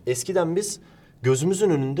bahsediyordu. Eskiden biz gözümüzün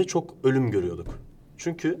önünde çok ölüm görüyorduk.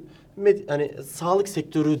 Çünkü hani sağlık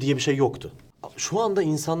sektörü diye bir şey yoktu. Şu anda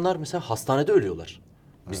insanlar mesela hastanede ölüyorlar.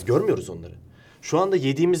 Biz görmüyoruz onları. Şu anda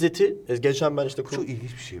yediğimiz eti, geçen ben işte... Çok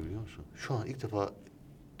ilginç bir şey biliyor musun? Şu an ilk defa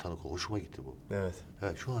tanık oldum. Hoşuma gitti bu. Evet.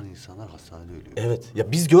 Evet, şu an insanlar hastanede ölüyor. Evet,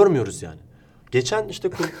 ya biz görmüyoruz yani. Geçen işte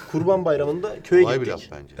Kurban Bayramı'nda köye Kolay bir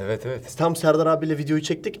gittik. laf bence. Evet, evet. Tam Serdar abiyle videoyu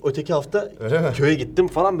çektik. Öteki hafta Öyle mi? köye gittim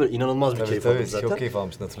falan böyle inanılmaz bir Tabii, keyif tabii. aldım zaten. Çok keyif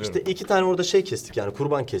almıştın, hatırlıyorum. İşte 2 tane orada şey kestik yani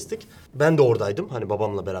kurban kestik. Ben de oradaydım hani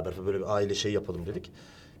babamla beraber böyle bir aile şey yapalım dedik.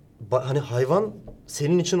 Hani hayvan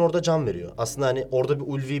senin için orada can veriyor. Aslında hani orada bir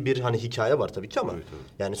ulvi bir hani hikaye var tabii ki ama Evet, evet.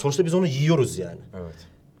 yani sonuçta biz onu yiyoruz yani. Evet.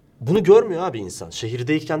 Bunu görmüyor abi insan.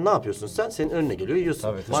 Şehirdeyken ne yapıyorsun sen? Senin önüne geliyor yiyorsun.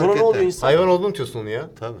 Tabii, tabii. Sonra ne Markette. oluyor insan? Hayvan olduğunu unutuyorsun onu ya.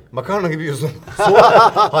 Tabii. Makarna gibi yiyorsun.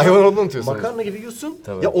 Hayvan olduğunu unutuyorsun. Makarna gibi yiyorsun.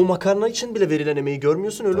 Tabii. Ya o makarna için bile verilen emeği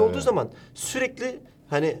görmüyorsun. Öyle olduğu zaman sürekli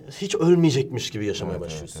hani hiç ölmeyecekmiş gibi yaşamaya Evet,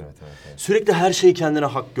 başlıyorsun. evet. Sürekli her şeyi kendine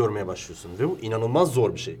hak görmeye başlıyorsun ve bu inanılmaz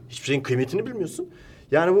zor bir şey. Hiçbir şeyin kıymetini bilmiyorsun.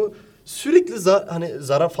 Yani bu sürekli hani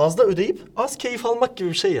zarar fazla ödeyip az keyif almak gibi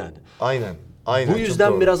bir şey yani. Aynen. Aynen. Bu çok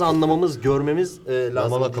yüzden doğru. biraz anlamamız, görmemiz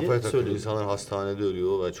lazım Bana diye kafaya takıldı. söylüyorum. İnsanlar hastanede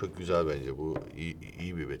ölüyor ve çok güzel bence bu.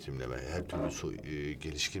 İyi bir betimleme. Her türlü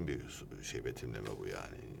gelişkin bir betimleme bu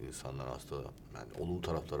yani. İnsanlar hasta. Yani olumlu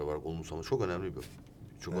tarafları var. Olumsuz ama çok önemli bir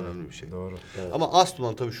önemli bir şey. Doğru. Ama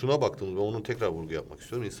aslında tabii şuna baktığımızda ve onun tekrar vurgu yapmak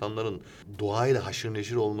istiyorum. İnsanların doğayla haşır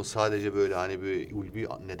neşir olması sadece böyle hani bir ulvi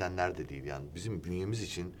nedenler de değil. Yani bizim bünyemiz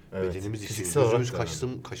için, Evet, bedenimiz için, fiziksel olarak gözümüz,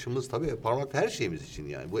 da kaşımız tabii parmak her şeyimiz için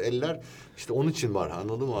yani. Bu eller işte onun için var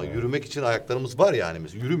anladın mı? Yürümek için ayaklarımız var yani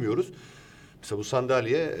biz yürümüyoruz. Mesela bu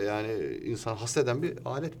sandalye yani insan hasta eden bir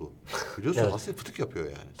alet bu. Biliyorsun Evet. hasta fıtık yapıyor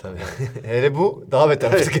yani. Tabii. Hele bu daha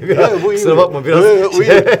beter fıtık yapıyor. Ya, bu iyi Kusura mi? bakma biraz Bu iyi.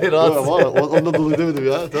 rahatsız. Ya, vallahi ondan dolayı demedim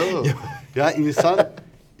ya tamam mı? Ya insan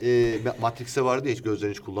Matrix'te vardı ya hiç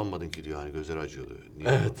gözlerini hiç kullanmadın ki diyor hani gözleri acıyordu. Niye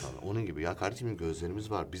Evet. falan. Onun gibi ya kardeşim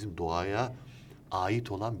gözlerimiz var. Bizim doğaya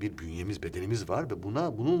ait olan bir bünyemiz, bedenimiz var ve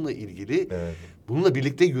bununla ilgili Evet. bununla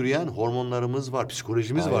birlikte yürüyen hormonlarımız var,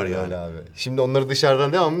 psikolojimiz var Aynen yani. öyle abi. Şimdi onları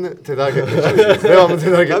dışarıdan devamlı tedarik etmeye çalışıyoruz. Devamlı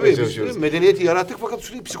tedarik etmeye Tabii biz çalışıyoruz. medeniyeti yarattık fakat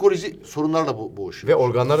sürekli psikoloji sorunlarla boğuşuyoruz. Ve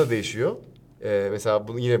organlar da değişiyor. Mesela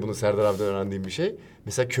bunu Serdar abiden öğrendiğim bir şey.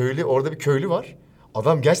 Mesela orada bir köylü var.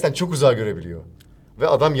 Adam gerçekten çok uzağa görebiliyor. Ve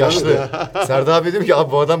adam yaşlı. Serdar abi diyor ki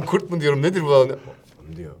abi bu adam kurt mu diyorum nedir bu adam?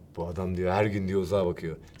 Diyor. Bu adam diyor her gün diyor uzağa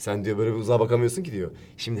bakıyor. Sen diyor böyle bir uzağa bakamıyorsun ki diyor.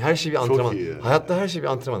 Şimdi her şey bir antrenman. iyi yani. Hayatta her şey bir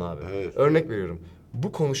antrenman abi. Evet. Örnek veriyorum.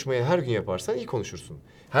 Bu konuşmayı her gün yaparsan iyi konuşursun.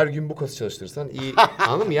 Her gün bu kası çalıştırırsan iyi.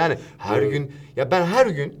 Anladın mı? Yani her gün ya ben her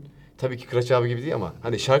gün tabii ki Kıraç abi gibi değil ama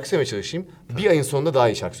hani şarkı söylemeye çalışayım. Bir ayın sonunda daha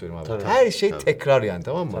iyi şarkı söylüyorum abi. Tabii. Her şey tekrar yani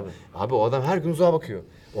tamam mı? Tabii. Abi o adam her gün uzağa bakıyor.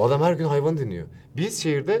 O adam her gün hayvanı dinliyor. Biz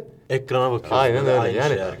şehirde Ekrana bakıyoruz. aynen böyle, öyle. aynı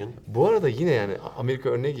Yani şey her gün. bu arada yine yani Amerika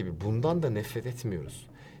örneği gibi bundan da nefret etmiyoruz.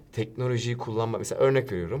 Teknolojiyi kullanmak mesela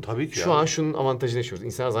örnek veriyorum. Tabii ki Şu ya. an şunun avantajını yaşıyoruz.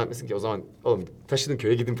 İnsanlar zannetmesin ki o zaman oğlum taşıdın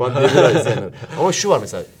köye gidin falan diyebilirler insanlar. Ama şu var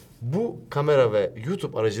mesela bu kamera ve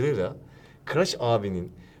YouTube aracılığıyla Kıraç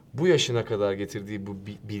abinin bu yaşına kadar getirdiği bu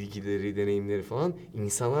bilgileri, deneyimleri falan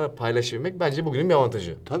insanlarla paylaşabilmek bence bugünün bir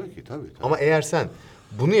avantajı. Tabii ki tabii. Ama eğer sen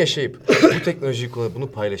bunu yaşayıp, bu teknolojiyi kullanıp, bunu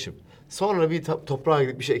paylaşıp sonra bir toprağa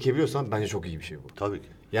gidip bir şey ekebiliyorsan bence çok iyi bir şey bu. Tabii ki.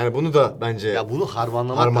 Yani bunu da bence Ya bunu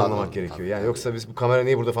harmanlamak lazım. gerekiyor. Tabii. Yani yoksa biz bu kamera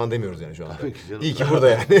niye burada falan demiyoruz yani şu anda. Tabii ki canım. İyi ki burada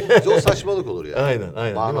yani. O saçmalık olur yani. Aynen, aynen, değil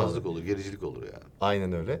mi Bağnazlık olur, gericilik olur yani.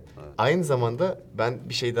 Aynen öyle. Aynı zamanda ben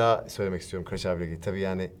bir şey daha söylemek istiyorum Kıraç abiyle ilgili. Tabii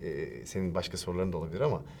yani senin başka soruların da olabilir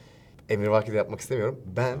ama emrivaki de yapmak istemiyorum.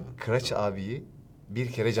 Ben Kıraç abiyi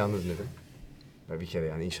bir kere canlı dinledim. Bir kere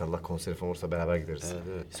yani inşallah konseri falan olursa beraber gideriz. Evet,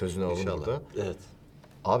 evet. Sözünü alalım İnşallah. burada. Evet.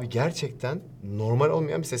 Abi gerçekten normal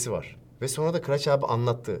olmayan bir sesi var. Ve sonra da Kıraç abi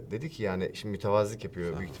anlattı. Dedi ki yani şimdi mütevazilik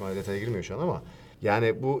yapıyor. Büyük ihtimalle detaya girmiyor şu an ama.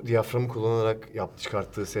 Yani bu diyaframı kullanarak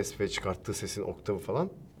çıkarttığı ses ve çıkarttığı sesin oktavı falan.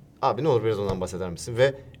 Abi ne olur biraz ondan bahseder misin?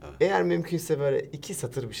 Ve eğer mümkünse böyle 2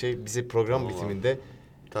 satır bir şey bizi program Tamam bitiminde...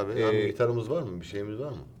 Tabii. Abi gitarımız var mı? Bir şeyimiz var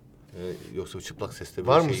mı? Yoksa çıplak sesle bir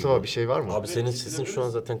Var mı şey Mustafa mi? bir şey var mı? Abi senin sesin şu an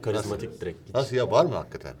zaten karizmatik direkt. Nasıl ya, var mı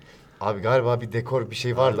hakikaten? Abi galiba bir dekor bir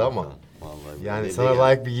şey vardı ama. Vallahi Yani ne- sana ne-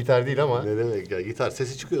 layık bir gitar değil ama. Ne demek ya? Gitar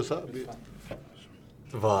sesi çıkıyorsa bir...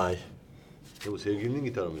 Vay. Ya bu sevgilinin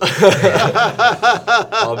gitarı mı?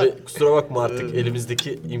 Abi kusura bakma artık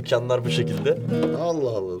elimizdeki imkanlar bu şekilde. Allah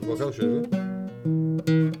Allah. Bakalım şöyle bir.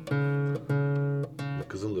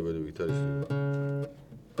 Kızım da böyle bir gitar istiyor.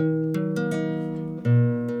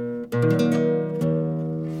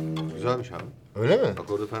 Güzelmiş abi. Öyle mi?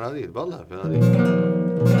 Akordu fena değil. Vallahi fena değil.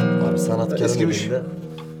 Abi sanatkarın Eskimiş. elinde.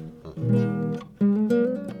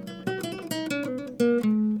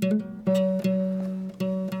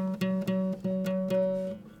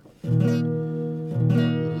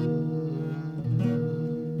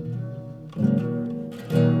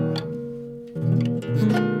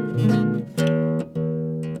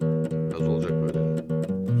 Biraz olacak böyle.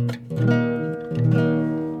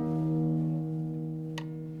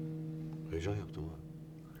 Heyecan yaptım ha.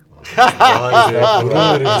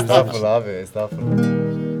 Vay be. Estağfurullah abi, estağfurullah.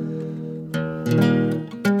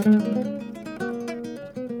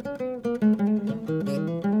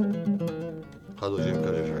 Hadi hocam bir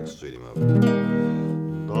kare şarkısı söyleyeyim abi.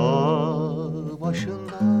 Dağ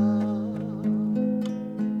başında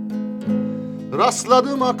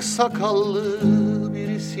rastladım aksakallı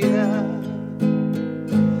birisine.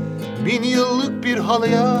 1000 yıllık bir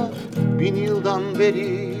halıya 1000 yıldan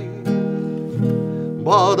beri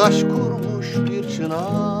bağdaş kurmuş bir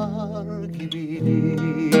çınar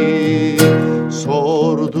gibiydi.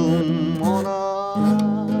 Sordum ona,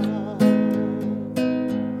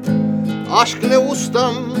 aşk ne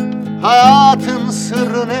ustam, hayatın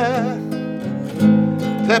sırrı ne?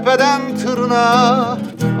 Tepeden tırnağa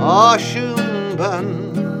aşığım ben.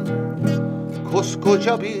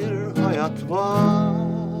 Koskoca bir hayat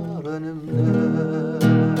var önümde.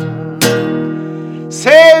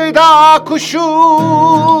 Sevda kuşun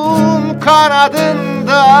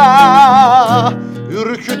kanadında,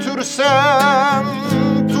 ürkütürsen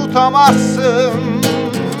tutamazsın.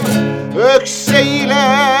 Ökseyle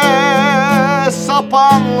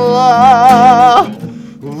sapanla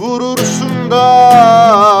vurursun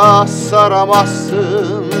da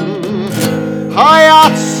saramazsın.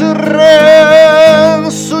 Hayat sırrın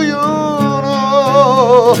suyunu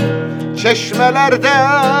çeşmelerde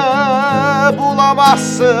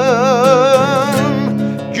bulamazsın.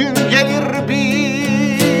 Gün gelir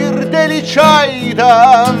bir deli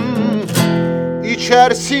çaydan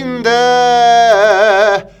içerisinde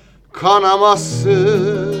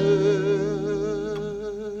kanamazsın.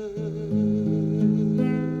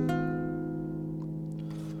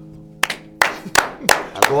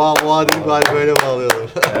 Doğa dedim galiba böyle bağlayalım.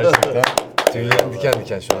 Gerçekten tüylerim diken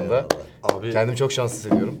diken şu anda. Abi Kendimi çok şanslı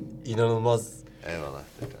hissediyorum. inanılmaz Eyvallah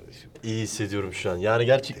kardeşim. iyi hissediyorum şu an. Yani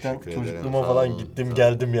gerçekten Teşekkür ederim. çocukluğuma Sağ falan olun. gittim Sağ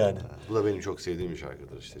geldim yani. Bu da benim çok sevdiğim bir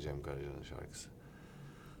şarkıdır işte, Cem Karaca'nın şarkısı.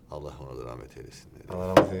 Allah ona da rahmet eylesin. Allah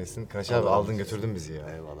rahmet eylesin. Kıraç abi Allah aldın rahmet götürdün bizi ya.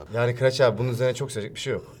 Eyvallah. Yani Kıraç abi bunun üzerine çok söyleyecek bir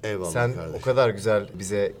şey yok. Eyvallah Sen kardeşim. o kadar güzel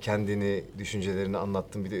bize kendini, düşüncelerini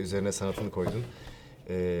anlattın. Bir de üzerine sanatını koydun.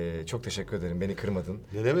 Çok teşekkür ederim. Beni kırmadın.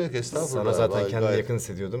 Ne demek, estağfurullah. Sana zaten Gayet- kendimi yakın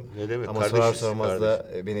hissediyordum. Ne demek, Ama kardeşiz, sorar sormaz da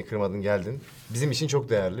beni kırmadın, geldin. Bizim için çok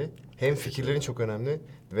değerli. Hem fikirlerin çok önemli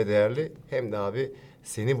ve değerli, hem de abi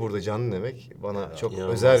seni burada canlı dinlemek bana çok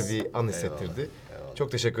İnanılmaz. özel bir an hissettirdi. eyvallah.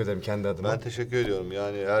 Çok teşekkür ederim kendi adıma. Ben teşekkür ediyorum.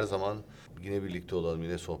 Yani her zaman yine birlikte olalım,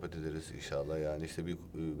 yine sohbet ederiz inşallah. Yani işte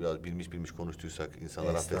biraz bilmiş konuştuysak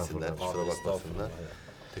insanlar Estağfurullah. affetsinler, kusura Abi, bakmasınlar. estağfurullah.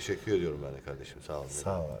 Teşekkür ediyorum ben de kardeşim, sağ olun.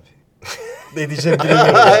 Sağ ol abi. Ne diyeceğim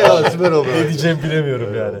bilemiyorum. Eyvallah, süper oldu. Ne diyeceğim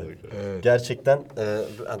bilemiyorum yani. Evet. Gerçekten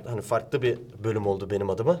hani farklı bir bölüm oldu benim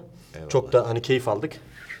adıma. Eyvallah. Çok da hani keyif aldık.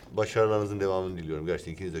 başarılarınızın devamını diliyorum.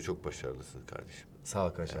 Gerçekten ikiniz de çok başarılısınız kardeşim. Sağ ol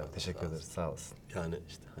Kıraç abi. Teşekkür ederiz. Sağ olasın. Yani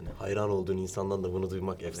işte hani hayran olduğun insandan da bunu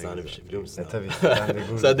duymak efsane bir şey, biliyor musun? abi? Tabii ki. Ben de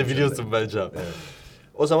gurur Sen de duydum. biliyorsun bence abi.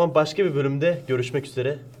 O zaman başka bir bölümde görüşmek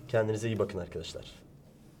üzere. Kendinize iyi bakın arkadaşlar.